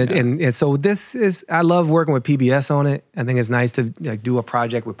 And so this is, I love working with PBS on it. I think it's nice to do a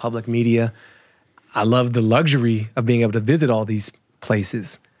project with public media. I love the luxury of being able to visit all these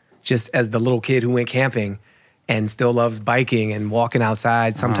places, just as the little kid who went camping and still loves biking and walking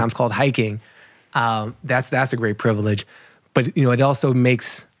outside, sometimes called hiking. That's a great privilege. But, it also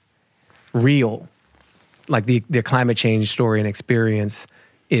makes real, like the climate change story and experience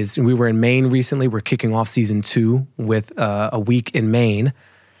is, we were in Maine recently. We're kicking off season 2 with a week in Maine.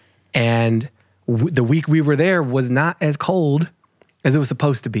 And the week we were there was not as cold as it was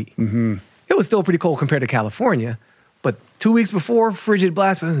supposed to be. Mm-hmm. It was still pretty cold compared to California. But 2 weeks before, frigid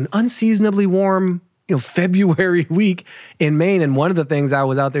blast, but it was an unseasonably warm, February week in Maine. And one of the things I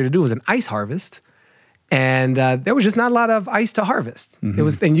was out there to do was an ice harvest. And there was just not a lot of ice to harvest.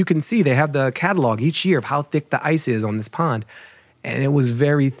 Mm-hmm. And you can see they have the catalog each year of how thick the ice is on this pond. And it was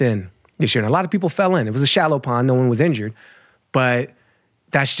very thin this year. And a lot of people fell in. It was a shallow pond. No one was injured. But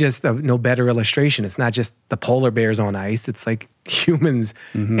that's just no better illustration. It's not just the polar bears on ice. It's like humans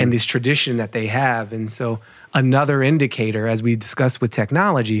and this tradition that they have. And so another indicator, as we discussed with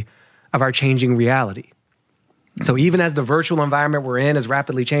technology, of our changing reality. So even as the virtual environment we're in is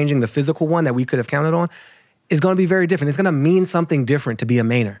rapidly changing, the physical one that we could have counted on is going to be very different. It's going to mean something different to be a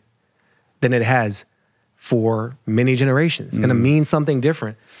Mainer than it has for many generations. It's going to mean something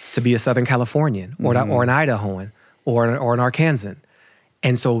different to be a Southern Californian or an Idahoan or an Arkansan.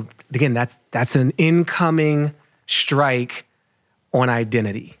 And so, again, that's an incoming strike on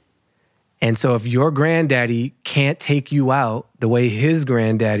identity. And so if your granddaddy can't take you out the way his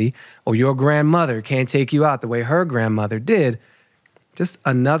granddaddy, or your grandmother can't take you out the way her grandmother did, just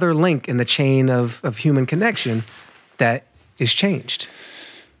another link in the chain of human connection that is changed.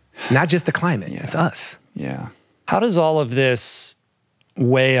 Not just the climate, it's us. Yeah. How does all of this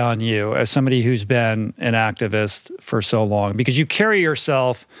weigh on you as somebody who's been an activist for so long? Because you carry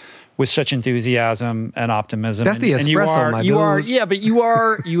yourself with such enthusiasm and optimism. That's the espresso, my dude.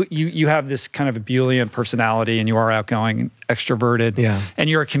 You have this kind of ebullient personality, and you are outgoing and extroverted. Yeah. And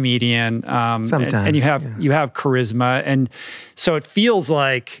you're a comedian. Sometimes. And you have charisma. And so it feels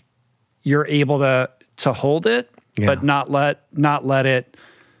like you're able to hold it, but not let it,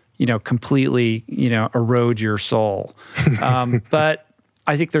 completely, erode your soul. But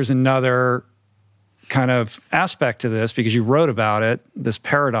I think there's another kind of aspect to this, because you wrote about it, this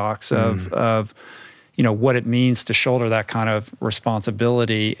paradox of what it means to shoulder that kind of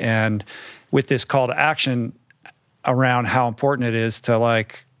responsibility, and with this call to action around how important it is to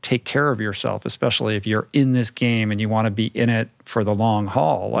take care of yourself, especially if you're in this game and you want to be in it for the long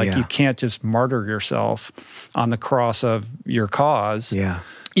haul. You can't just martyr yourself on the cross of your cause. Yeah.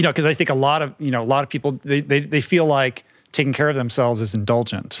 Because I think a lot of people, they feel like taking care of themselves is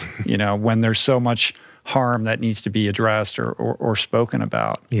indulgent, when there's so much harm that needs to be addressed or spoken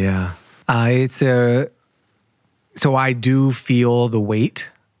about. Yeah. So I do feel the weight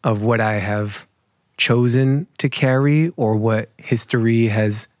of what I have chosen to carry or what history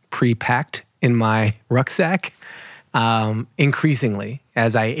has pre-packed in my rucksack. Increasingly,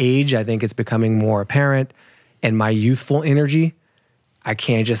 as I age, I think it's becoming more apparent. And my youthful energy, I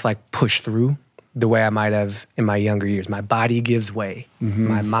can't just like push through the way I might have in my younger years. My body gives way,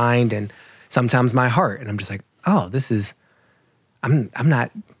 my mind, and sometimes my heart. And I'm just like, oh, I'm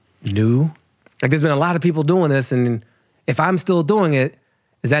not new. Like there's been a lot of people doing this, and if I'm still doing it,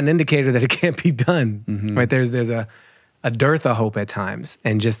 is that an indicator that it can't be done? Right? There's a dearth of hope at times,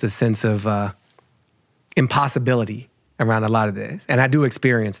 and just a sense of impossibility around a lot of this. And I do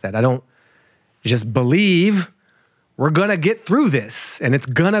experience that. I don't just believe we're gonna get through this and it's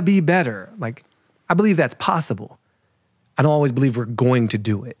gonna be better. Like, I believe that's possible. I don't always believe we're going to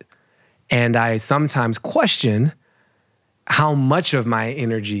do it. And I sometimes question how much of my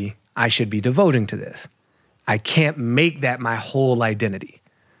energy I should be devoting to this. I can't make that my whole identity.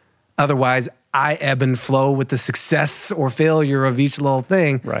 Otherwise, I ebb and flow with the success or failure of each little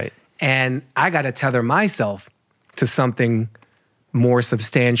thing. Right. And I got to tether myself to something more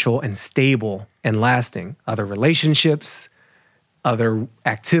substantial and stable and lasting. Other relationships, other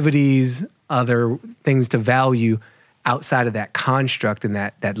activities, other things to value outside of that construct and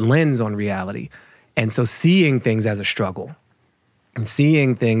that lens on reality. And so seeing things as a struggle and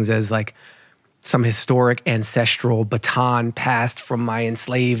seeing things as like some historic ancestral baton passed from my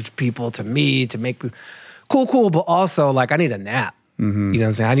enslaved people to me to make cool, but also like I need a nap. You know what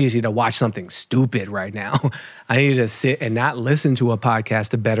I'm saying? I need to watch something stupid right now. I need to sit and not listen to a podcast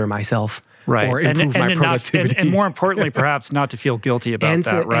to better myself or improve my productivity. And more importantly, perhaps not to feel guilty about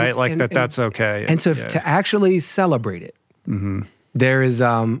that, right? That's okay. And to actually celebrate it. There is,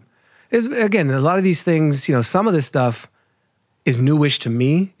 there's, again, a lot of these things, you know, some of this stuff is newish to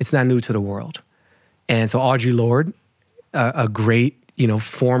me. It's not new to the world. And so Audre Lorde, a great, you know,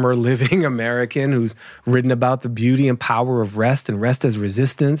 former living American who's written about the beauty and power of rest and rest as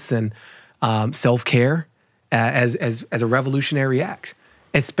resistance and self-care as a revolutionary act,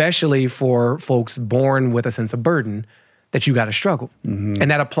 especially for folks born with a sense of burden that you got to struggle. And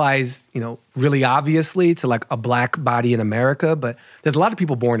that applies, you know, really obviously to like a Black body in America, but there's a lot of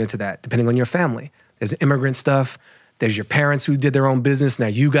people born into that depending on your family. There's immigrant stuff. There's your parents who did their own business. Now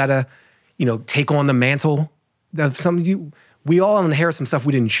you got to, you know, take on the mantle of we all inherit some stuff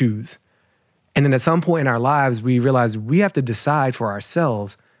we didn't choose. And then at some point in our lives, we realize we have to decide for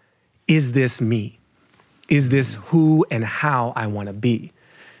ourselves, is this me? Is this who and how I want to be?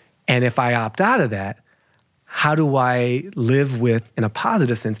 And if I opt out of that, how do I live with, in a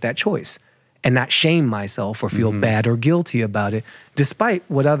positive sense, that choice and not shame myself or feel bad or guilty about it, despite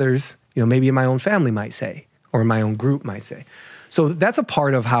what others, you know, maybe in my own family might say or in my own group might say. So that's a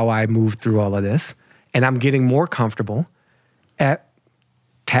part of how I move through all of this. And I'm getting more comfortable at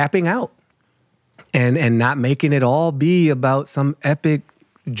tapping out and not making it all be about some epic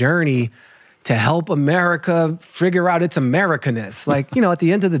journey to help America figure out its Americanness. Like, you know, at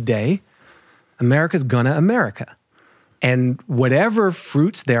the end of the day, America's gonna America. And whatever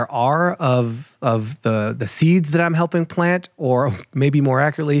fruits there are of the seeds that I'm helping plant, or maybe more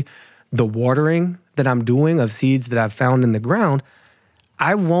accurately, the watering that I'm doing of seeds that I've found in the ground,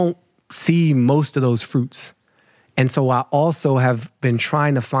 I won't see most of those fruits. And so I also have been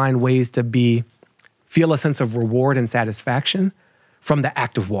trying to find ways to feel a sense of reward and satisfaction from the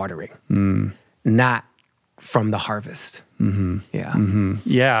act of watering, not from the harvest.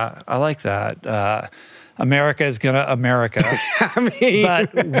 Yeah, I like that. America is gonna America. I mean,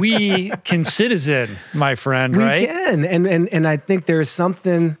 but we can citizen, my friend, right? We can. And I think there's so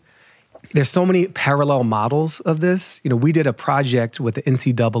many parallel models of this. You know, we did a project with the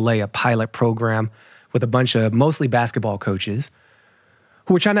NCAA, a pilot program with a bunch of mostly basketball coaches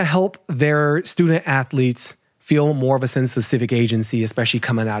who were trying to help their student athletes feel more of a sense of civic agency, especially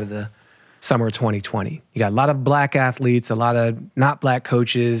coming out of the summer of 2020. You got a lot of Black athletes, a lot of not Black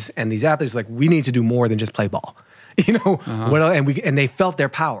coaches, and these athletes like, we need to do more than just play ball. You know, and they felt their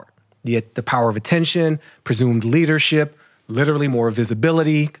power, the power of attention, presumed leadership, literally more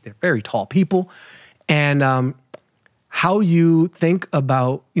visibility. They're very tall people. And how you think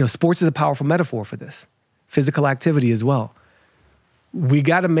about, you know, sports is a powerful metaphor for this. Physical activity as well. We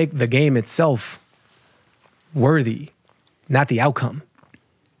got to make the game itself worthy, not the outcome,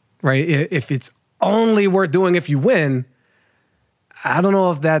 right? If it's only worth doing if you win, I don't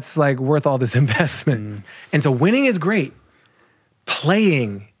know if that's like worth all this investment. And so winning is great.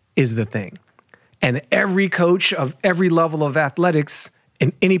 Playing is the thing. And every coach of every level of athletics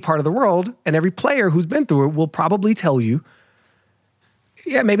in any part of the world and every player who's been through it will probably tell you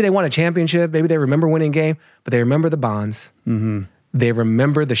yeah, maybe they won a championship, maybe they remember winning a game, but they remember the bonds. Mm-hmm. They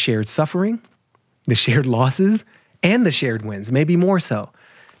remember the shared suffering, the shared losses, and the shared wins, maybe more so.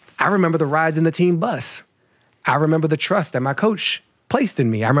 I remember the rides in the team bus. I remember the trust that my coach placed in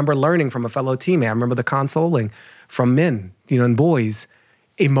me. I remember learning from a fellow teammate. I remember the consoling from men, and boys,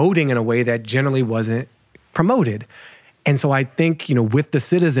 emoting in a way that generally wasn't promoted. And so I think, with the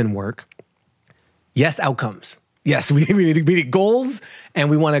citizen work, yes, outcomes. Yes, we need goals and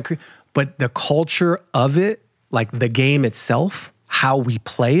we want to, but the culture of it, like the game itself, how we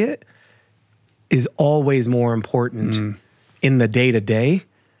play it, is always more important in the day-to-day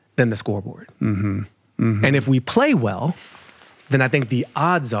than the scoreboard. Mm-hmm. Mm-hmm. And if we play well, then I think the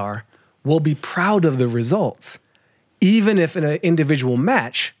odds are we'll be proud of the results, even if in an individual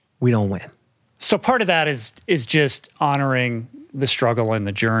match, we don't win. So part of that is just honoring the struggle and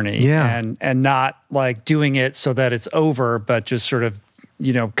the journey, and not like doing it so that it's over, but just sort of,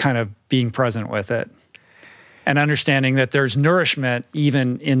 kind of being present with it and understanding that there's nourishment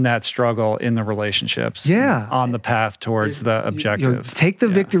even in that struggle in the relationships, on the path towards the objective. Take the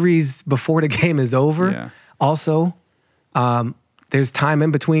victories before the game is over. Yeah. Also, there's time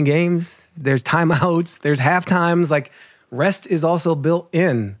in between games. There's timeouts. There's half times. Like, rest is also built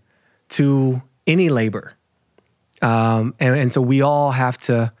in to any labor. And so we all have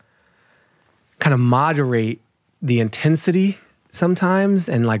to kind of moderate the intensity sometimes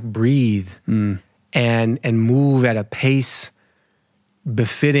and like breathe and move at a pace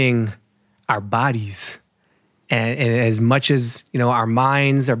befitting our bodies. And as much as, our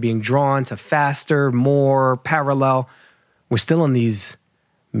minds are being drawn to faster, more parallel, we're still in these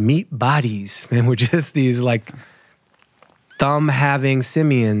meat bodies, man. We're just these like thumb-having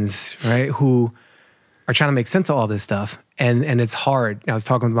simians, right, who are trying to make sense of all this stuff. And it's hard. I was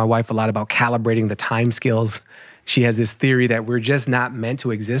talking with my wife a lot about calibrating the time scales. She has this theory that we're just not meant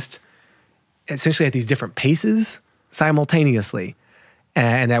to exist essentially at these different paces simultaneously,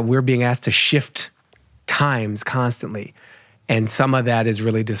 and that we're being asked to shift times constantly. And some of that is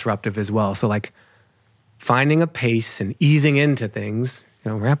really disruptive as well. So like finding a pace and easing into things,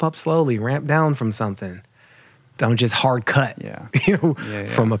 ramp up slowly, ramp down from something. Don't just hard cut,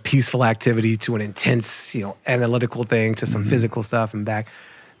 from a peaceful activity to an intense, analytical thing to some physical stuff and back.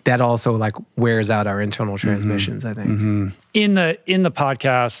 That also like wears out our internal transmissions, I think. Mm-hmm. In the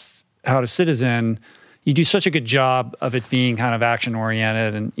podcast, How to Citizen, you do such a good job of it being kind of action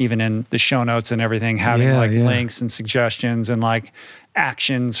oriented, and even in the show notes and everything, having links and suggestions and like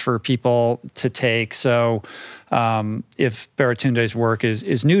actions for people to take. So if Baratunde's work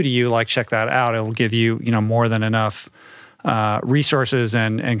is new to you, like check that out. It'll give you, more than enough resources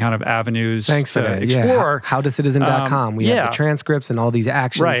and kind of avenues to explore. Yeah. Howtocitizen.com. We have the transcripts and all these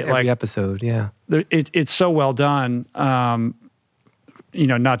actions every episode. Yeah. It's so well done.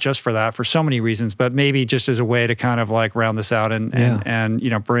 Not just for that, for so many reasons, but maybe just as a way to kind of like round this out and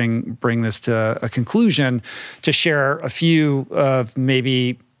bring this to a conclusion, to share a few of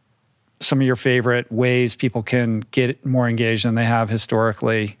maybe some of your favorite ways people can get more engaged than they have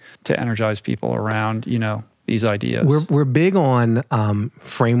historically to energize people around, these ideas. We're big on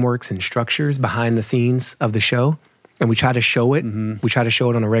frameworks and structures behind the scenes of the show, and we try to show it. Mm-hmm. We try to show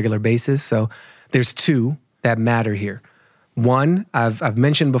it on a regular basis. So there's two that matter here. One, I've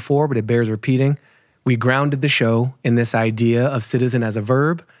mentioned before, but it bears repeating. We grounded the show in this idea of citizen as a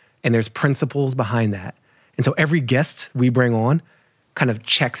verb, and there's principles behind that. And so every guest we bring on kind of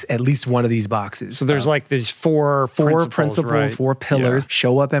checks at least one of these boxes. So there's like these four principles, right? 4 pillars. Yeah.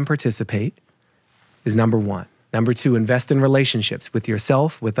 Show up and participate is number one. Number two, invest in relationships with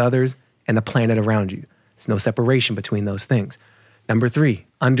yourself, with others, and the planet around you. There's no separation between those things. Number three,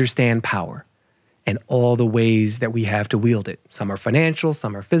 understand power and all the ways that we have to wield it. Some are financial,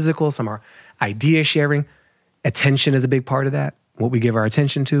 some are physical, some are idea sharing. Attention is a big part of that. What we give our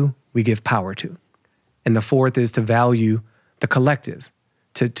attention to, we give power to. And the fourth is to value the collective,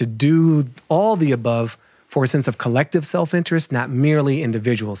 to do all the above for a sense of collective self-interest, not merely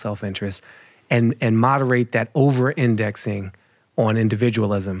individual self-interest, and moderate that over-indexing on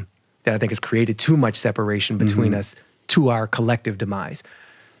individualism that I think has created too much separation between us to our collective demise.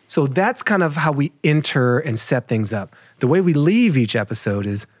 So that's kind of how we enter and set things up. The way we leave each episode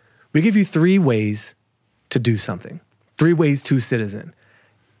is we give you 3 ways to do something, 3 ways to citizen.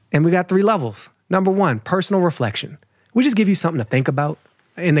 And we got 3 levels. Number 1, personal reflection. We just give you something to think about.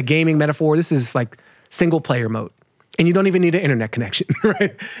 In the gaming metaphor, this is like single player mode. And you don't even need an internet connection,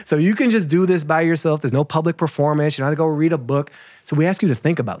 right? So you can just do this by yourself. There's no public performance. You don't have to go read a book. So we ask you to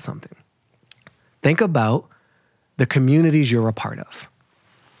think about something. Think about the communities you're a part of.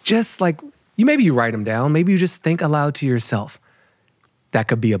 Just like, maybe you write them down. Maybe you just think aloud to yourself. That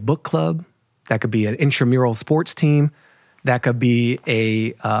could be a book club. That could be an intramural sports team. That could be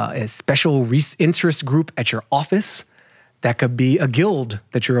a special interest group at your office. That could be a guild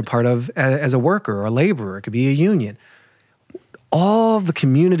that you're a part of as a worker or a laborer. It could be a union. All the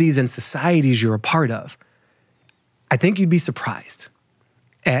communities and societies you're a part of, I think you'd be surprised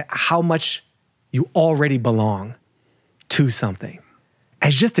at how much you already belong to something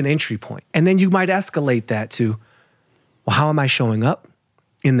as just an entry point. And then you might escalate that to, well, how am I showing up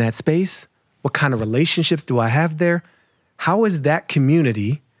in that space? What kind of relationships do I have there? How is that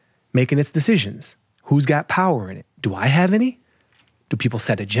community making its decisions? Who's got power in it? Do I have any? Do people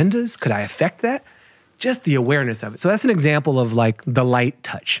set agendas? Could I affect that? Just the awareness of it. So that's an example of like the light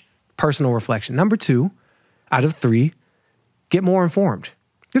touch, personal reflection. Number 2, out of 3, get more informed.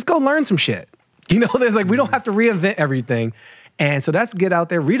 Just go learn some shit. There's like, we don't have to reinvent everything. And so that's get out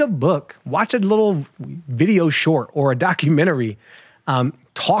there, read a book, watch a little video short or a documentary,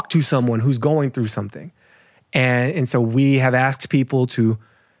 talk to someone who's going through something. And so we have asked people to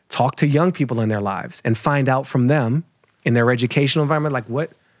talk to young people in their lives and find out from them in their educational environment, like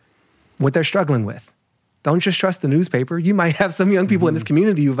what they're struggling with. Don't just trust the newspaper. You might have some young people in this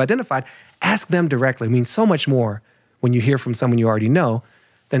community you've identified. Ask them directly. It means so much more when you hear from someone you already know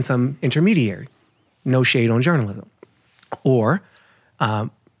than some intermediary. No shade on journalism. Or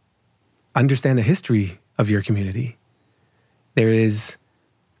understand the history of your community. There is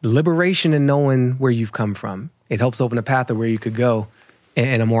liberation in knowing where you've come from. It helps open a path of where you could go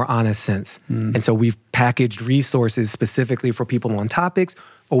in a more honest sense. And so we've packaged resources specifically for people on topics,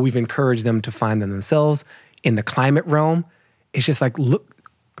 or we've encouraged them to find them themselves. In the climate realm, it's just like, look,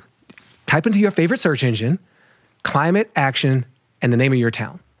 type into your favorite search engine, climate action, and the name of your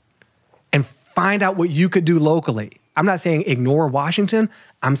town. And find out what you could do locally. I'm not saying ignore Washington.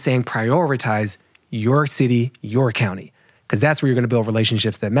 I'm saying prioritize your city, your county, because that's where you're going to build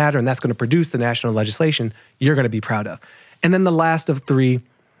relationships that matter, and that's going to produce the national legislation you're going to be proud of. And then the last of 3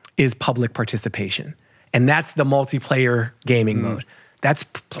 is public participation. And that's the multiplayer gaming mode. That's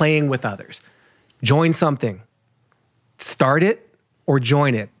playing with others. Join something. Start it or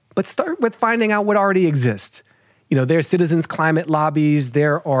join it. But start with finding out what already exists. There's citizens' climate lobbies.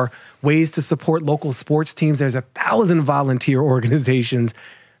 There are ways to support local sports teams. There's 1,000 volunteer organizations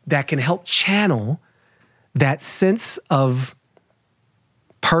that can help channel that sense of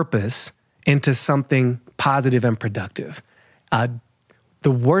purpose into something positive and productive.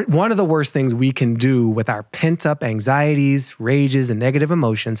 One of the worst things we can do with our pent-up anxieties, rages, and negative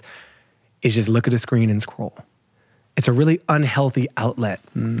emotions is just look at a screen and scroll. It's a really unhealthy outlet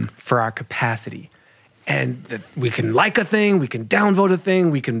for our capacity. And we can like a thing, we can downvote a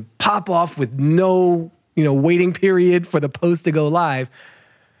thing, we can pop off with no, waiting period for the post to go live.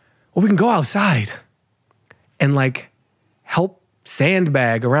 Or we can go outside and help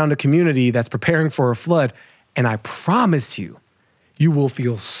sandbag around a community that's preparing for a flood. And I promise you, you will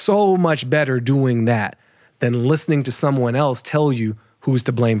feel so much better doing that than listening to someone else tell you who's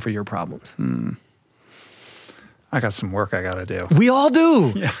to blame for your problems. I got some work I got to do. We all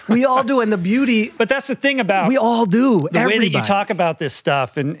do. Yeah. We all do. And the beauty... But that's the thing about... We all do. The way that you talk about this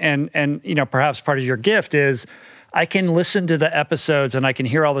stuff and perhaps part of your gift is I can listen to the episodes and I can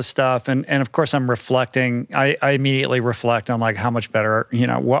hear all this stuff. And of course, I'm reflecting. I immediately reflect on how much better,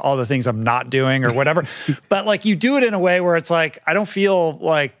 what all the things I'm not doing or whatever. But you do it in a way where it's I don't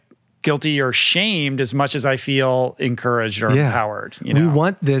feel guilty or shamed as much as I feel encouraged or empowered. We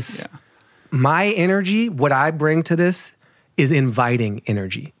want this... Yeah. My energy, what I bring to this is inviting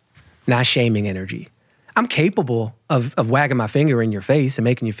energy, not shaming energy. I'm capable of wagging my finger in your face and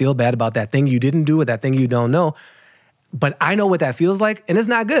making you feel bad about that thing you didn't do or that thing you don't know. But I know what that feels like, and it's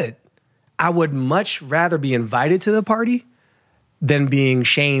not good. I would much rather be invited to the party than being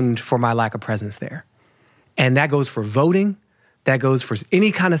shamed for my lack of presence there. And that goes for voting. That goes for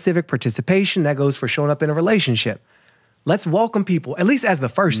any kind of civic participation. That goes for showing up in a relationship. Let's welcome people, at least as the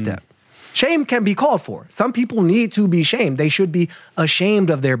first step. Shame can be called for. Some people need to be shamed. They should be ashamed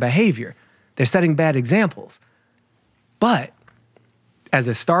of their behavior. They're setting bad examples. But as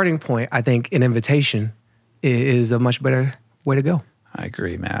a starting point, I think an invitation is a much better way to go. I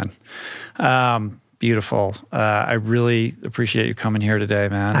agree, man. Beautiful. I really appreciate you coming here today,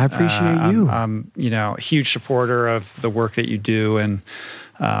 man. I appreciate you. I'm a huge supporter of the work that you do, and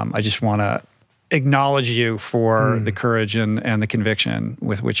I just want to acknowledge you for the courage and the conviction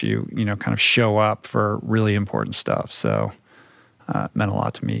with which you kind of show up for really important stuff. So it meant a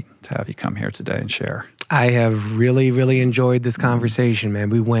lot to me to have you come here today and share. I have really, really enjoyed this conversation, man.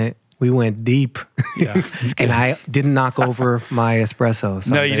 We went We went deep. Yeah, and I didn't knock over my espresso.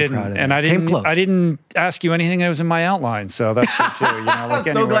 So no, I'm you very didn't. proud of And that. Came close. I didn't ask you anything that was in my outline, so that's good too. You know, like,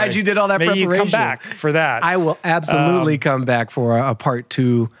 I'm so glad you did all that maybe preparation. You come back for that. I will absolutely come back for a part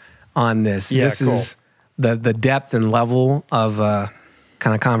 2 on this. Yeah, This cool. is the depth and level of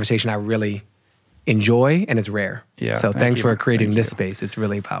kind of conversation I really enjoy, and it's rare. Yeah, So thank thanks you. for creating Thank this you. space. It's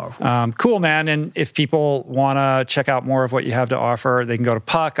really powerful. Cool, man. And if people want to check out more of what you have to offer, they can go to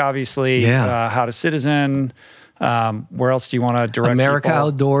Puck, obviously. Yeah. How to Citizen. Where else do you want to direct America people?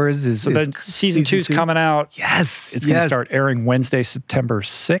 Outdoors is So the season 2 is coming out. Yes. It's going to start airing Wednesday, September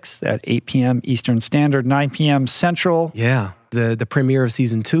 6th at 8 p.m. Eastern Standard, 9 p.m. Central. Yeah. The premiere of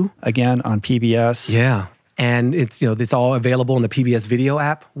season 2. Again on PBS. Yeah. And it's, it's all available in the PBS video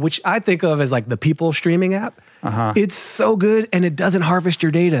app, which I think of as like the people streaming app. It's so good, and it doesn't harvest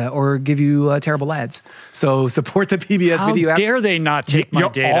your data or give you terrible ads. So support the PBS video app. How dare they not take my You're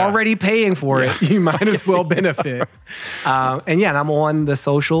data? already paying for it. You might as well benefit. And I'm on the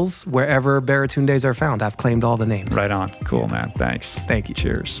socials wherever Baratundes are found. I've claimed all the names. Right on. Cool, man. Thanks. Thank you.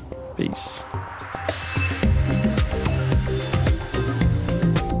 Cheers. Peace.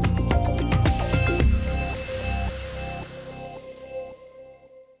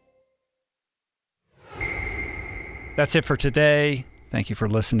 That's it for today. Thank you for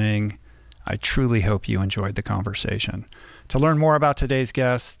listening. I truly hope you enjoyed the conversation. To learn more about today's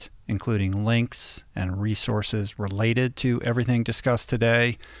guest, including links and resources related to everything discussed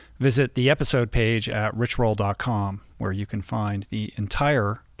today, visit the episode page at richroll.com, where you can find the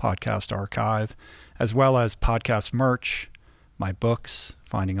entire podcast archive, as well as podcast merch, my books,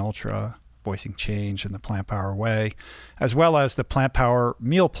 Finding Ultra, Voicing Change in the Plant Power Way, as well as the Plant Power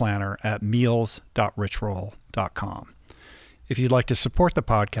Meal Planner at meals.richroll.com. If you'd like to support the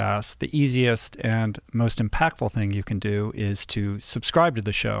podcast, the easiest and most impactful thing you can do is to subscribe to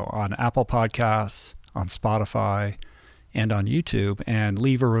the show on Apple Podcasts, on Spotify, and on YouTube, and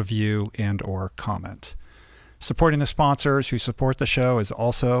leave a review and or comment. Supporting the sponsors who support the show is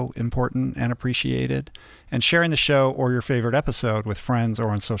also important and appreciated. And sharing the show or your favorite episode with friends or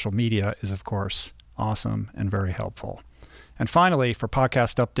on social media is, of course, awesome and very helpful. And finally, for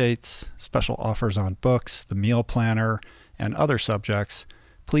podcast updates, special offers on books, the meal planner, and other subjects,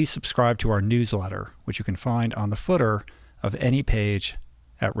 please subscribe to our newsletter, which you can find on the footer of any page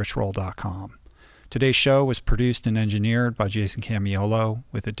at richroll.com. Today's show was produced and engineered by Jason Camiolo,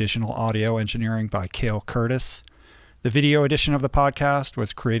 with additional audio engineering by Cale Curtis. The video edition of the podcast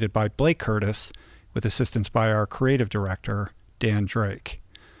was created by Blake Curtis, with assistance by our creative director, Dan Drake.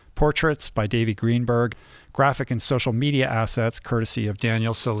 Portraits by Davey Greenberg, graphic and social media assets courtesy of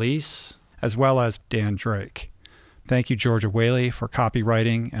Daniel Solis, as well as Dan Drake. Thank you, Georgia Whaley, for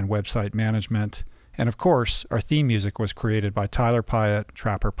copywriting and website management. And of course, our theme music was created by Tyler Pyatt,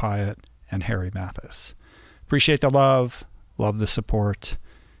 Trapper Pyatt, and Harry Mathis. Appreciate the love the support.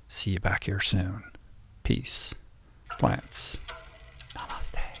 See you back here soon. Peace. Plants.